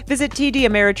analysis. Visit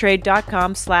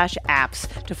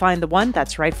tdameritrade.com/apps to find the one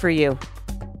that's right for you.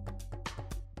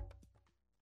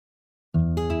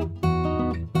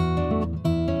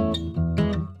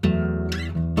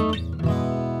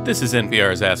 This is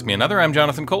NPR's Ask Me Another. I'm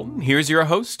Jonathan Colton. Here's your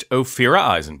host, Ophira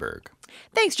Eisenberg.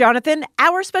 Thanks, Jonathan.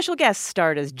 Our special guest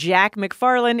starred as Jack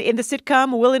McFarland in the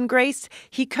sitcom Will and Grace.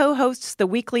 He co-hosts the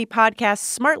weekly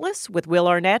podcast Smartless with Will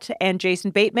Arnett and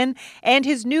Jason Bateman, and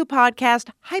his new podcast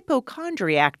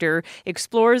Hypochondriactor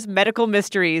explores medical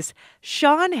mysteries.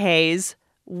 Sean Hayes,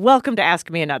 welcome to Ask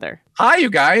Me Another. Hi, you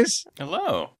guys.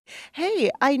 Hello.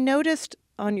 Hey, I noticed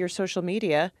on your social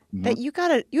media that you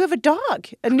have a dog,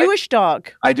 a newish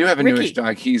dog. I do have a Ricky. newish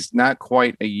dog. He's not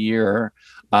quite a year.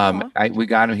 We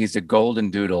got him. He's a golden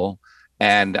doodle,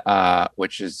 and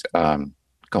which is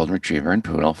golden retriever and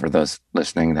poodle for those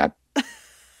listening that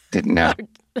didn't know.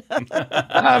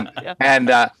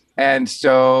 And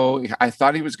so I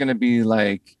thought he was going to be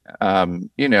like,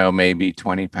 maybe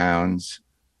 20 pounds,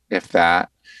 if that.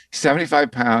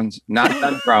 75 pounds, not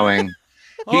done growing.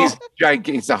 He's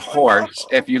gigantic. He's a horse.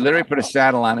 If you literally put a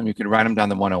saddle on him, you could ride him down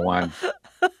the 101.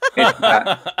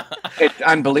 It's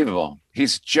unbelievable.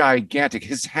 He's gigantic.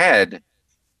 His head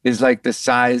is like the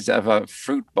size of a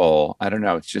fruit bowl. I don't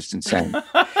know. It's just insane.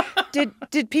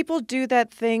 Did people do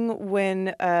that thing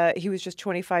when he was just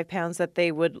 25 pounds that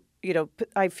they would,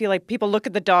 I feel like people look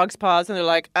at the dog's paws and they're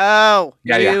like, oh,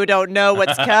 you don't know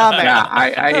what's coming.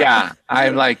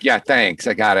 I'm like, yeah, thanks.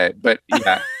 I got it. But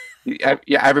yeah. Yeah,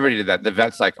 everybody did that. The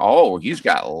vet's like, oh, he's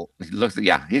got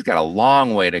a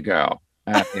long way to go.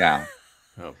 Yeah.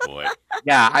 Oh boy.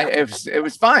 Yeah, it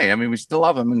was fine. I mean, we still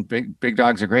love him, and big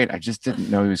dogs are great. I just didn't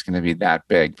know he was going to be that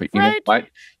big. But you know what?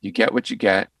 You get what you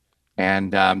get,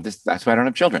 and that's why I don't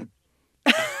have children.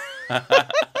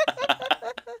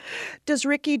 Does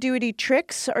Ricky do any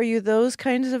tricks? Are you those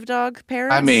kinds of dog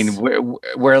parents? I mean,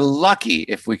 we're lucky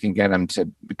if we can get him to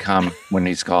become when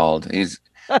he's called. He's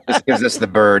just gives us the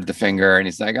bird, the finger, and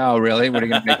he's like, "Oh, really? What are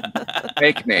you gonna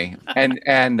make me?"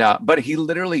 And but he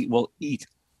literally will eat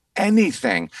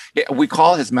anything. We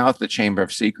call his mouth the chamber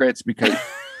of secrets because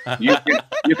you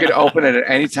could open it at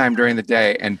any time during the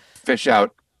day and fish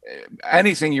out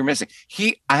anything you're missing.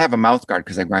 I have a mouth guard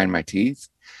because I grind my teeth.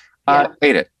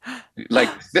 Ate it. Like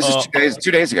this is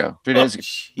 2 days ago. 3 days ago.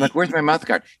 I'm like, where's my mouth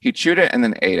guard? He chewed it and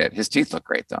then ate it. His teeth look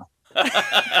great though.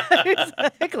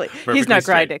 Exactly. He's not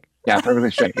grinding. Yeah,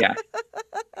 perfectly straight. Yeah.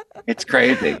 It's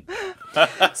crazy.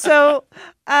 So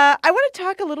I want to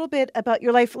talk a little bit about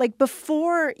your life. Like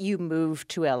before you moved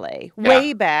to LA,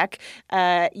 way back,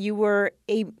 you were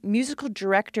a musical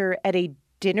director at a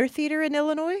dinner theater in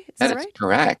Illinois. Is that right?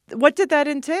 Correct. What did that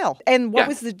entail? And what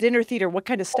was the dinner theater? What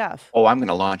kind of stuff? Oh, I'm going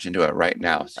to launch into it right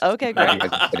now. Okay, great.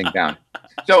 Sitting down.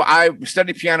 So I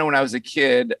studied piano when I was a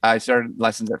kid. I started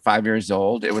lessons at 5 years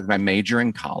old. It was my major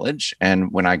in college.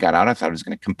 And when I got out, I thought I was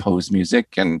going to compose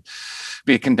music and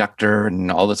be a conductor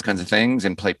and all those kinds of things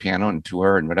and play piano and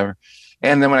tour and whatever.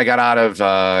 And then when I got out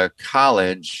of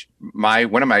college,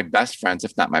 one of my best friends,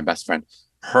 if not my best friend,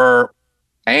 her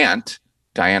aunt,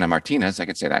 Diana Martinez, I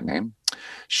could say that name.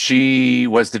 She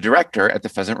was the director at the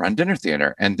Pheasant Run Dinner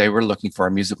Theater, and they were looking for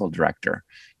a musical director.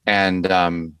 And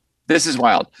this is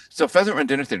wild. So Pheasant Run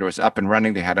Dinner Theater was up and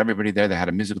running. They had everybody there. They had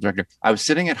a musical director. I was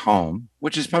sitting at home,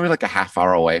 which is probably like a half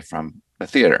hour away from the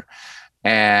theater.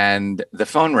 And the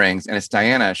phone rings, and it's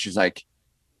Diana. She's like,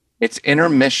 it's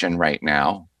intermission right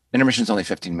now. Intermission's only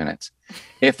 15 minutes.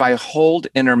 If I hold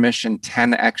intermission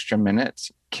 10 extra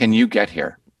minutes, can you get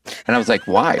here? And I was like,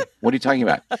 why? What are you talking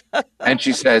about? And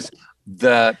she says,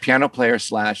 the piano player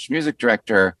 / music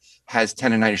director has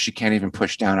tendonitis. She can't even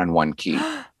push down on one key.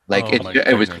 Like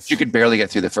she could barely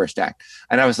get through the first act.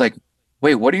 And I was like,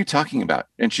 wait, what are you talking about?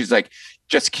 And she's like,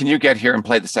 just can you get here and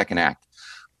play the second act?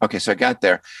 Okay, so I got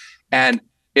there. And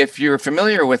if you're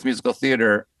familiar with musical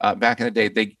theater, back in the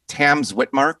day, Tams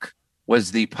Whitmark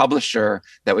was the publisher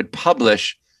that would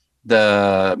publish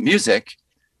the music.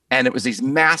 And it was these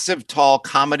massive, tall,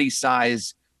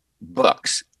 comedy-size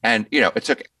books. And, you had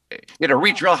to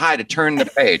reach real high to turn the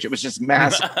page. It was just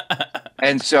massive.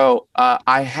 And so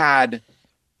I had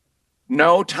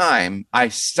no time. I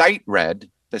sight read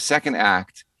the second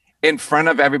act in front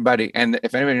of everybody. And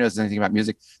if anybody knows anything about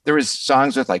music, there was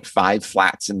songs with like 5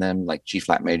 flats in them, like G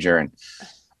flat major. And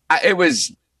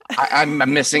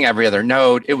I'm missing every other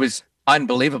note. It was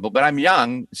unbelievable, but I'm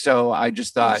young, so I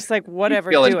just thought, just like whatever,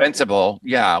 feel invincible.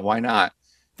 Yeah, why not?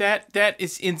 That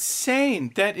is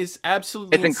insane. That is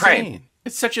absolutely insane.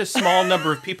 It's such a small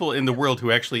number of people in the world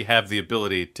who actually have the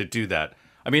ability to do that.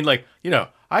 I mean, like,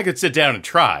 I could sit down and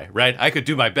try, right? I could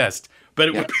do my best, but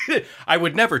I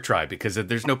would never try because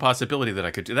there's no possibility that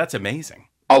I could do. That's amazing.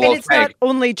 And it's not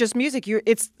only just music.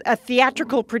 It's a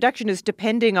theatrical production is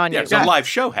depending on you. It's a live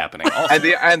show happening. Also.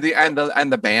 and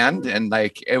the band, and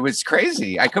like it was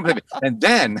crazy. I couldn't believe it. And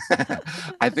then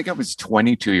I think I was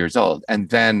 22 years old, and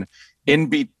then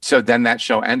so then that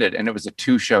show ended, and it was a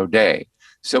 2-show day.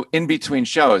 So in between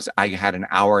shows, I had an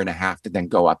hour and a half to then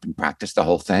go up and practice the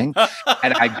whole thing.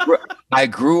 And I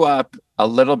grew up a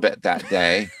little bit that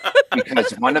day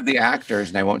because one of the actors,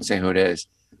 and I won't say who it is,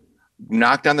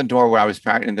 knocked on the door where I was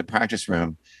in the practice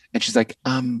room, and she's like,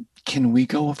 can we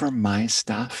go over my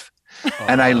stuff?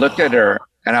 And I looked at her,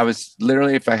 and I was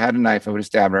literally, if I had a knife, I would have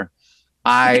stabbed her.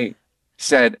 I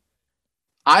said,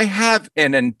 I have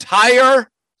an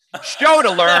entire show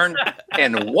to learn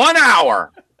in 1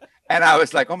 hour. And I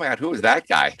was like, oh my God, who is that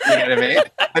guy? You know what I mean?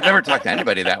 I've never talked to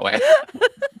anybody that way.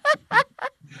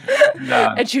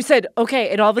 And she said, okay.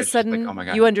 And all of a sudden,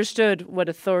 you understood what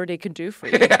authority can do for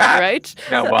you, right?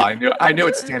 No, well, I knew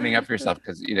it's standing up for yourself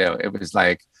because, it was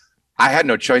like, I had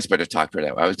no choice but to talk to her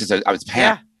that way. I was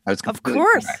panicked. I was of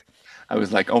course. Panicked. I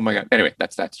was like, oh my God. Anyway,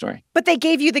 that's that story. But they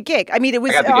gave you the gig. I mean, it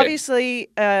was obviously,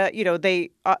 they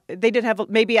didn't have,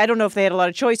 maybe, I don't know if they had a lot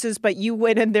of choices, but you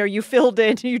went in there, you filled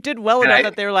in, you did well enough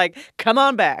that they're like, come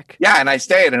on back. Yeah. And I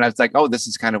stayed, and I was like, oh, this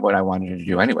is kind of what I wanted to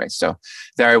do anyway. So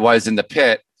there I was in the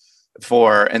pit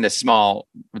in this small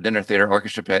dinner theater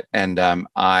orchestra pit. And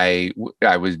I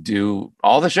would do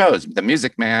all the shows, The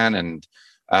Music Man and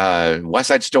West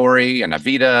Side Story and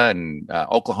Evita and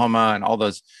Oklahoma and all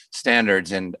those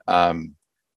standards. And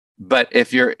But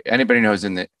if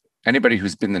anybody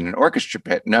who's been in an orchestra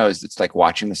pit knows it's like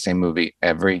watching the same movie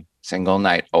every single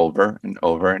night over and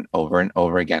over and over and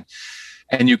over again.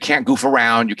 And you can't goof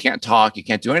around, you can't talk, you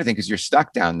can't do anything because you're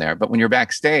stuck down there. But when you're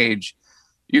backstage,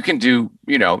 you can do,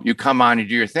 you come on, you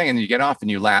do your thing, and you get off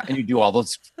and you laugh and you do all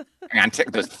those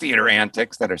those theater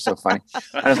antics that are so funny.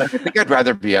 And I was like, I think I'd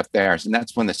rather be up there. And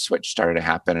that's when the switch started to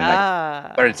happen. And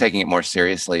I started taking it more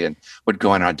seriously and would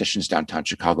go on auditions downtown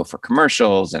Chicago for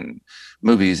commercials and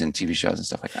movies and TV shows and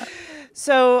stuff like that.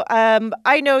 So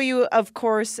I know you, of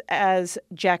course, as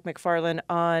Jack McFarland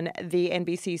on the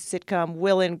NBC sitcom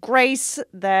Will and Grace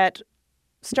that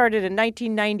started in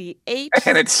 1998.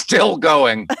 And it's still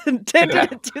going.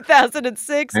 Ended in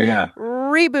 2006. Yeah.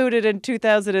 Rebooted in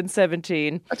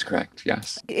 2017. That's correct,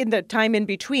 yes. In the time in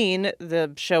between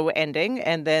the show ending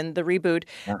and then the reboot,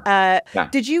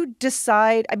 did you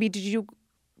decide, did you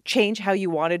change how you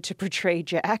wanted to portray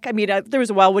Jack? There was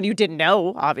a while when you didn't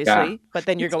know, obviously, but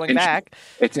then you're going back.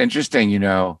 It's interesting,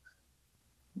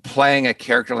 playing a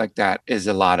character like that is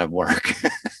a lot of work.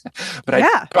 But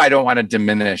I don't want to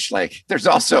diminish, there's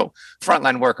also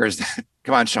frontline workers that,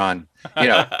 come on, Sean,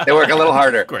 they work a little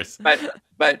harder. Of course.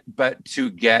 But to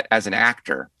get, as an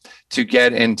actor,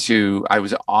 I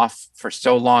was off for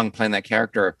so long playing that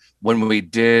character. When we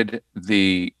did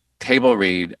the table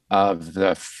read of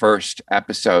the first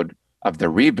episode of the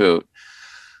reboot,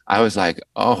 I was like,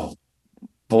 oh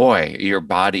boy, your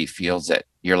body feels it.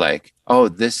 You're like, oh,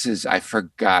 I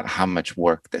forgot how much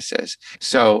work this is.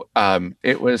 So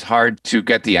it was hard to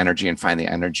get the energy and find the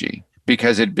energy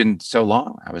because it'd been so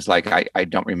long. I was like, I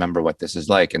don't remember what this is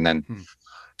like. And then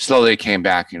slowly it came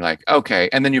back and you're like, okay.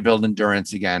 And then you build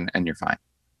endurance again and you're fine.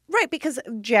 Right, because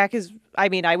Jack is,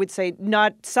 I would say,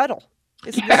 not subtle.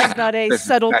 This is not a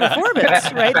subtle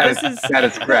performance, right? That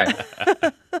is correct.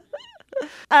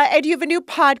 And you have a new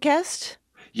podcast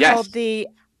called The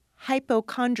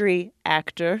Hypochondry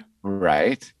Actor.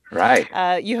 Right.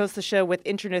 You host the show with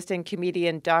internist and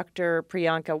comedian Dr.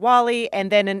 Priyanka Wali.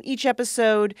 And then in each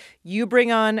episode, you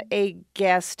bring on a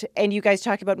guest and you guys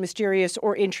talk about mysterious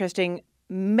or interesting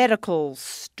medical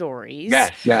stories.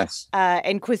 Yes.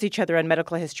 And quiz each other on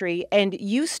medical history. And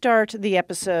you start the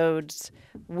episodes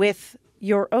with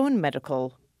your own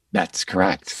medical That's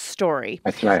correct. Story.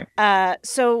 That's right.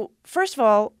 So first of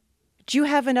all, do you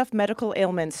have enough medical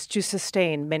ailments to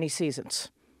sustain many seasons?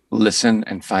 Listen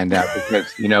and find out,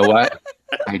 because you know what?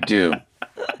 I do.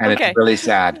 And it's really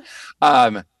sad.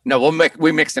 No,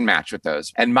 we mix and match with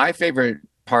those. And my favorite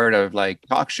part of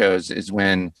talk shows is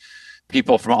when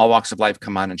people from all walks of life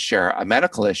come on and share a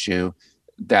medical issue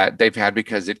that they've had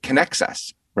because it connects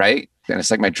us, right? And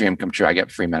it's like my dream come true. I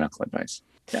get free medical advice.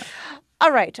 Yeah.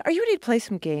 All right. Are you ready to play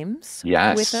some games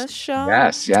with us, Sean?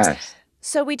 Yes.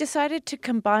 So we decided to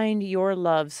combine your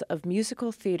loves of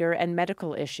musical theater and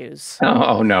medical issues.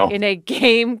 Oh, no. In a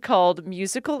game called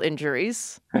Musical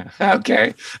Injuries.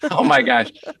 Okay. Oh, my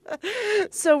gosh.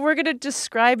 So we're going to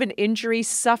describe an injury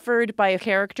suffered by a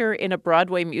character in a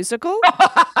Broadway musical.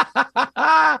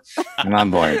 I'm on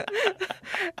board.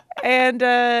 And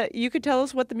you could tell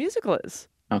us what the musical is.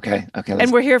 Okay.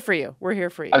 And we're here for you.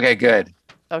 Okay, good.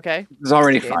 Okay. It's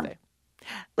already fun.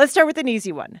 Let's start with an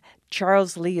easy one.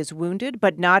 Charles Lee is wounded,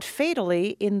 but not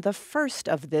fatally, in the first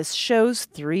of this show's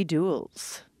 3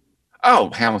 duels. Oh,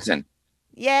 Hamilton.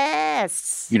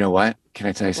 Yes. You know what? Can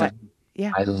I tell you something?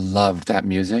 Yeah. I loved that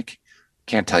music.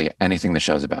 Can't tell you anything the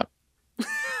show's about.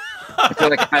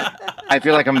 I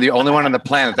feel like I'm the only one on the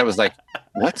planet that was like,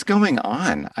 what's going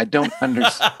on? I don't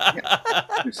understand.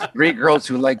 There's 3 girls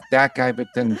who like that guy, but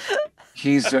then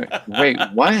he's wait,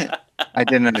 what? I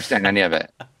didn't understand any of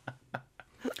it.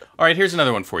 All right, here's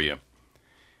another one for you.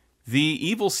 The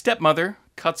evil stepmother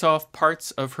cuts off parts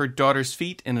of her daughter's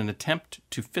feet in an attempt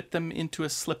to fit them into a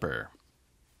slipper.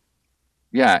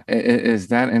 Yeah, is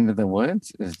that Into the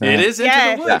Woods? It is Into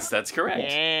the Woods. Yeah. That's correct.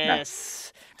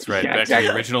 Yes. That's right. Back to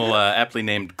the original, aptly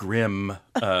named Grimm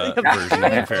version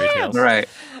of fairy tales. Right.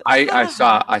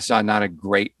 I saw not a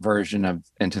great version of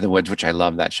Into the Woods, which I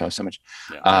love that show so much.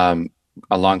 Yeah.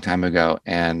 A long time ago,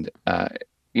 and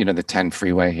the 10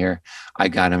 freeway here, I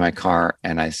got in my car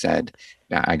and I said,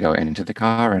 I go into the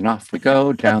car and off we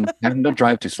go down and don't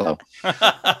drive too slow.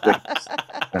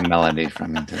 The melody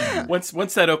from Into the Woods.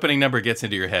 Once that opening number gets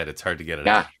into your head, it's hard to get it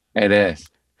out. Yeah, it is.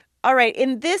 All right.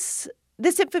 In this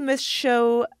infamous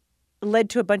show led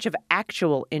to a bunch of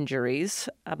actual injuries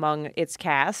among its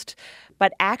cast,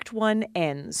 but Act 1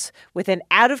 ends with an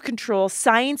out-of-control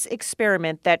science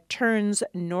experiment that turns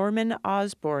Norman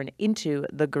Osborn into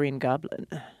the Green Goblin.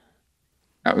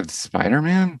 That was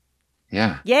Spider-Man?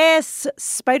 Yeah. Yes,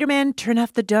 Spider-Man Turn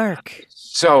Off the Dark.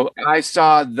 So I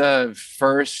saw the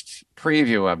first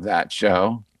preview of that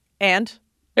show. And?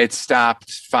 It stopped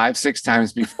 5-6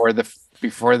 times before the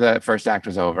first act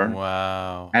was over.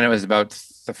 Wow. And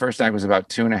the first act was about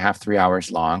 2.5, 3 hours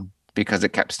long because it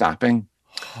kept stopping.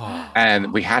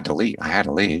 And we had to leave. I had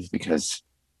to leave because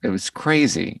it was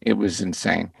crazy. It was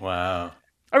insane. Wow.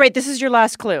 All right, this is your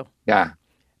last clue. Yeah.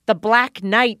 The Black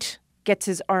Knight gets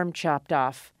his arm chopped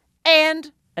off,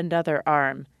 and another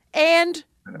arm, and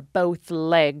both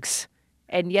legs,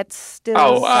 and yet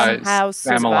still somehow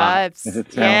survives. Is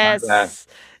it Yes.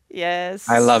 Yes.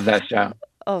 I love that show.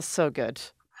 Oh, so good.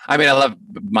 I mean, I love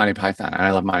Monty Python.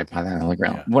 I love Monty Python and Holy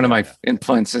Grail. One of my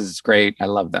influences is great. I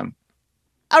love them.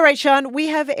 All right, Sean, we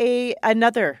have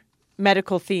another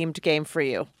medical themed game for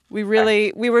you. We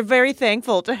were very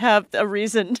thankful to have a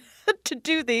reason to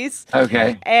do these.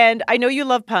 Okay. And I know you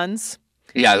love puns.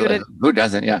 Yeah, who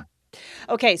doesn't? Yeah.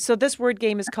 Okay, so this word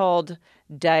game is called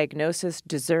Diagnosis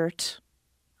Dessert.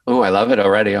 Oh, I love it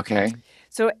already. Okay.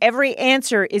 So every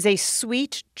answer is a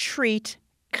sweet treat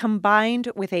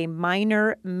combined with a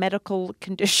minor medical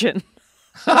condition.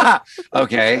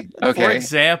 Okay. For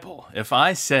example, if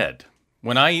I said,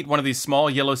 when I eat one of these small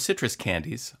yellow citrus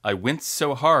candies, I wince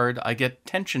so hard I get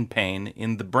tension pain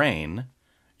in the brain,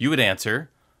 you would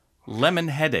answer, lemon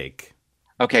headache.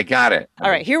 Okay, got it. All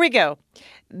right, here we go.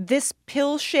 This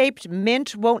pill-shaped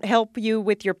mint won't help you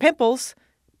with your pimples,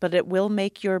 but it will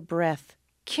make your breath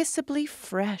kissably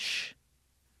fresh.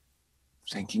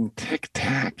 Thinking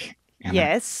tic-tac.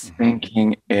 Yes.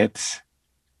 Thinking it's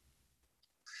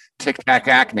tic-tac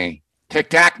acne.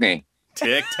 Tic-tac-knee.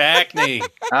 Tic-tac-knee.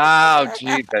 Oh,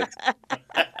 Jesus.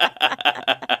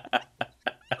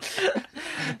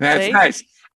 That's nice.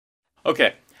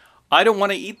 Okay. I don't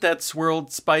want to eat that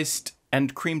swirled, spiced,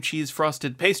 and cream cheese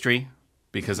frosted pastry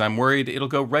because I'm worried it'll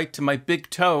go right to my big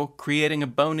toe, creating a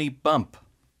bony bump.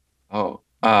 Oh,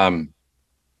 I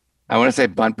want to say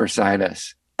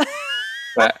bumpercitis.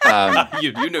 But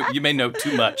you may know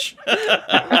too much.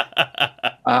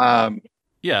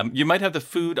 Yeah, you might have the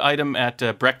food item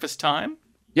at breakfast time.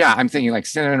 Yeah, I'm thinking like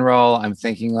cinnamon roll. I'm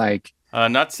thinking like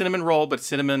not cinnamon roll, but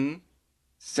cinnamon.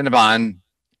 Cinnabon.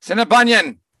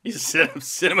 Cinnabunion.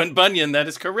 Cinnamon bunion. That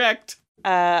is correct.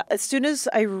 As soon as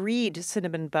I read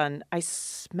cinnamon bun, I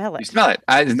smell it. You smell it.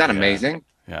 Isn't that amazing?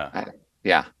 Yeah.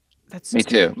 Yeah. That's me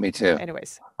too. Me too.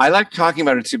 Anyways, I like talking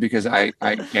about it too because I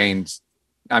gained.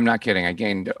 I'm not kidding. I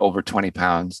gained over 20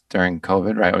 pounds during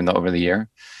COVID, right over the year,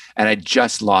 and I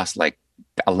just lost like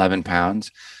 11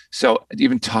 pounds. So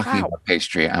even talking about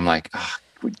pastry, I'm like,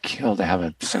 it would kill to have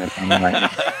a cinnamon right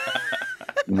now.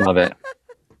 Love it.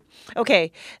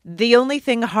 Okay, the only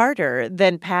thing harder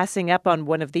than passing up on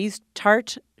one of these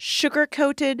tart,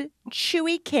 sugar-coated,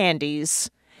 chewy candies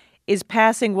is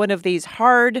passing one of these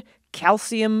hard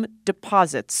calcium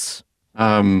deposits.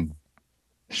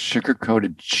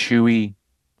 Sugar-coated, chewy.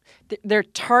 They're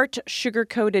tart,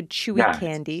 sugar-coated, chewy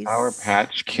candies. Sour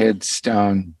Patch Kid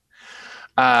Stone.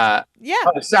 Sour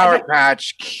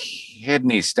Patch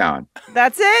Kidney Stone.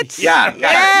 That's it? Yeah.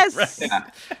 Yes. Yeah.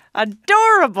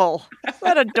 Adorable. Isn't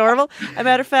that adorable? As a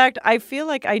matter of fact, I feel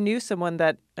like I knew someone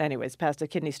that, anyways, passed a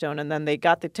kidney stone and then they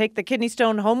got to take the kidney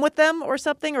stone home with them or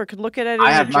something, or could look at it in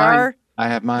a jar. I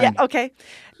have mine. Yeah, okay.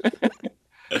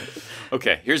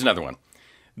 Okay, here's another one.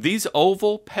 These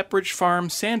oval Pepperidge Farm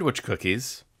sandwich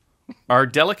cookies are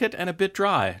delicate and a bit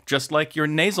dry, just like your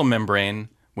nasal membrane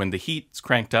when the heat's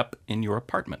cranked up in your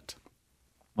apartment.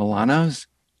 Milanos?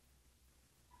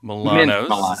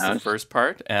 Milanos is the first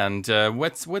part. And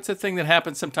what's a thing that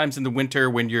happens sometimes in the winter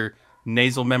when your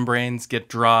nasal membranes get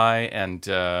dry and...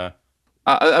 a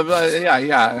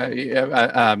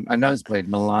nosebleed.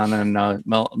 Milan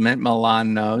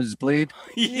nosebleed.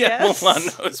 Yeah, Milan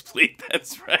nosebleed.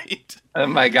 That's right. Oh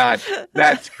my God,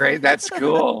 that's great. That's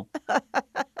cool.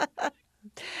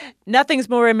 Nothing's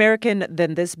more American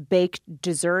than this baked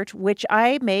dessert, which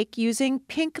I make using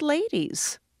Pink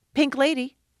Ladies. Pink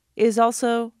Lady is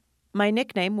also my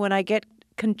nickname when I get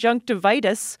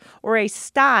conjunctivitis or a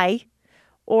sty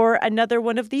or another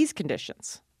one of these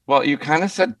conditions. Well, you kind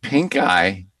of said pink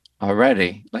eye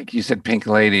already. Like you said Pink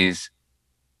Ladies.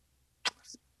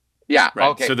 Yeah. Right.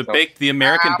 Okay. So the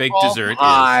American baked dessert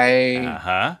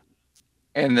is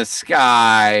in the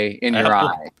sky in your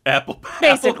eye. Apple.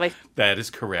 Basically. That is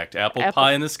correct. Apple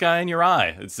pie in the sky in your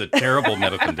eye. It's a terrible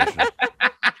medical condition.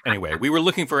 Anyway, we were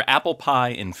looking for apple pie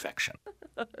infection.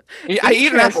 I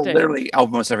eat an apple literally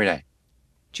almost every day.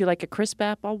 Do you like a crisp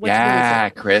apple?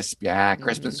 Crisp. Yeah,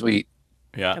 crisp and sweet.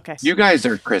 Yeah. Okay. You guys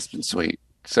are crisp and sweet.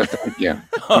 So thank you.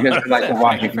 You guys are like the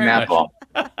Washington apple.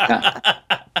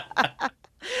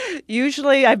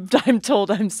 Usually I'm told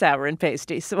I'm sour and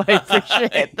pasty, so I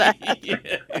appreciate that.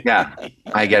 Yeah,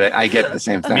 I get it. I get the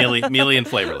same thing. Mealy and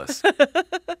flavorless.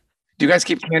 Do you guys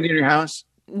keep candy in your house?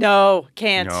 No,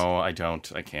 can't. No, I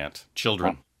don't. I can't.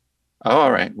 Children. Oh,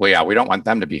 all right. Well, yeah, we don't want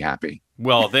them to be happy.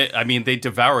 Well, they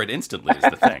devour it instantly is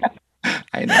the thing.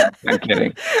 I know. I'm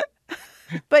kidding.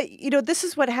 But, this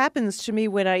is what happens to me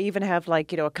when I even have a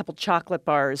couple chocolate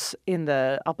bars in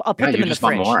the, I'll put them in the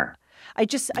fridge. Want more. I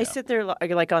sit there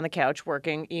like on the couch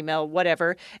working, email,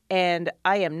 whatever, and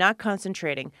I am not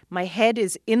concentrating. My head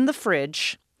is in the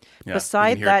fridge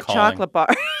beside that chocolate bar.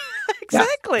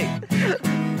 Exactly.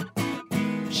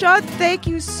 Sean, thank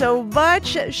you so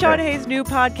much. Sean Hayes' new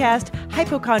podcast,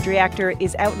 Hypochondriactor,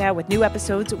 is out now with new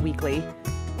episodes weekly.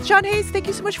 Sean Hayes, thank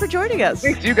you so much for joining us.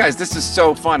 Thank you guys. This is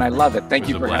so fun. I love it. Thank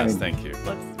you for having me. Thank you.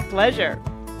 Pleasure.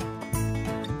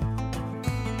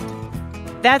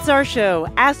 That's our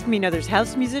show. Ask Me Another's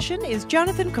house musician is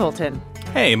Jonathan Colton.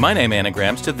 Hey, my name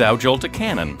anagrams to Thou Jolt a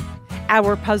Cannon.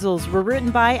 Our puzzles were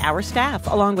written by our staff,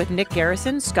 along with Nick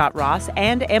Garrison, Scott Ross,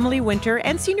 and Emily Winter,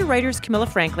 and senior writers Camilla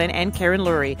Franklin and Karen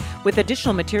Lurie, with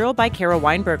additional material by Kara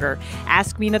Weinberger.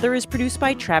 Ask Me Another is produced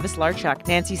by Travis Larchuk,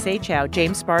 Nancy Sachow,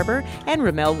 James Barber, and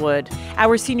Ramel Wood.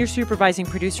 Our senior supervising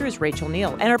producer is Rachel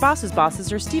Neal, and our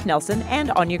bosses are Steve Nelson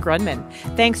and Anya Grunman.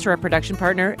 Thanks to our production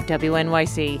partner,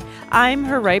 WNYC. I'm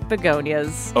her ripe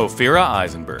begonias. Ophira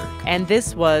Eisenberg. And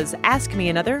this was Ask Me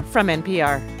Another from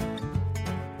NPR.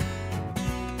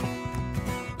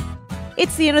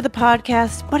 It's the end of the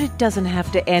podcast, but it doesn't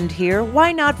have to end here.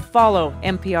 Why not follow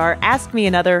NPR Ask Me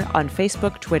Another on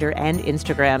Facebook, Twitter, and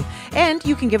Instagram? And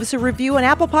you can give us a review on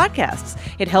Apple Podcasts.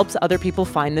 It helps other people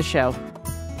find the show.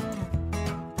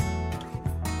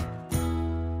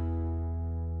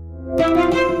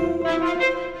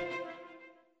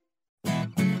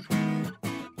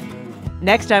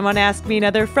 Next time on Ask Me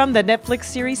Another, from the Netflix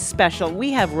series Special,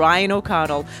 we have Ryan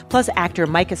O'Connell, plus actor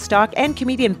Micah Stock and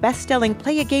comedian best-selling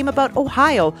Play a Game About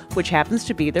Ohio, which happens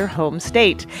to be their home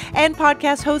state. And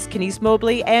podcast hosts Kenise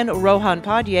Mobley and Rohan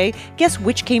Padye guess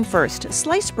which came first,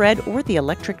 sliced bread or the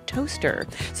electric toaster.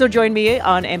 So join me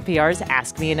on NPR's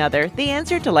Ask Me Another, the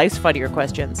answer to life's funnier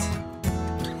questions.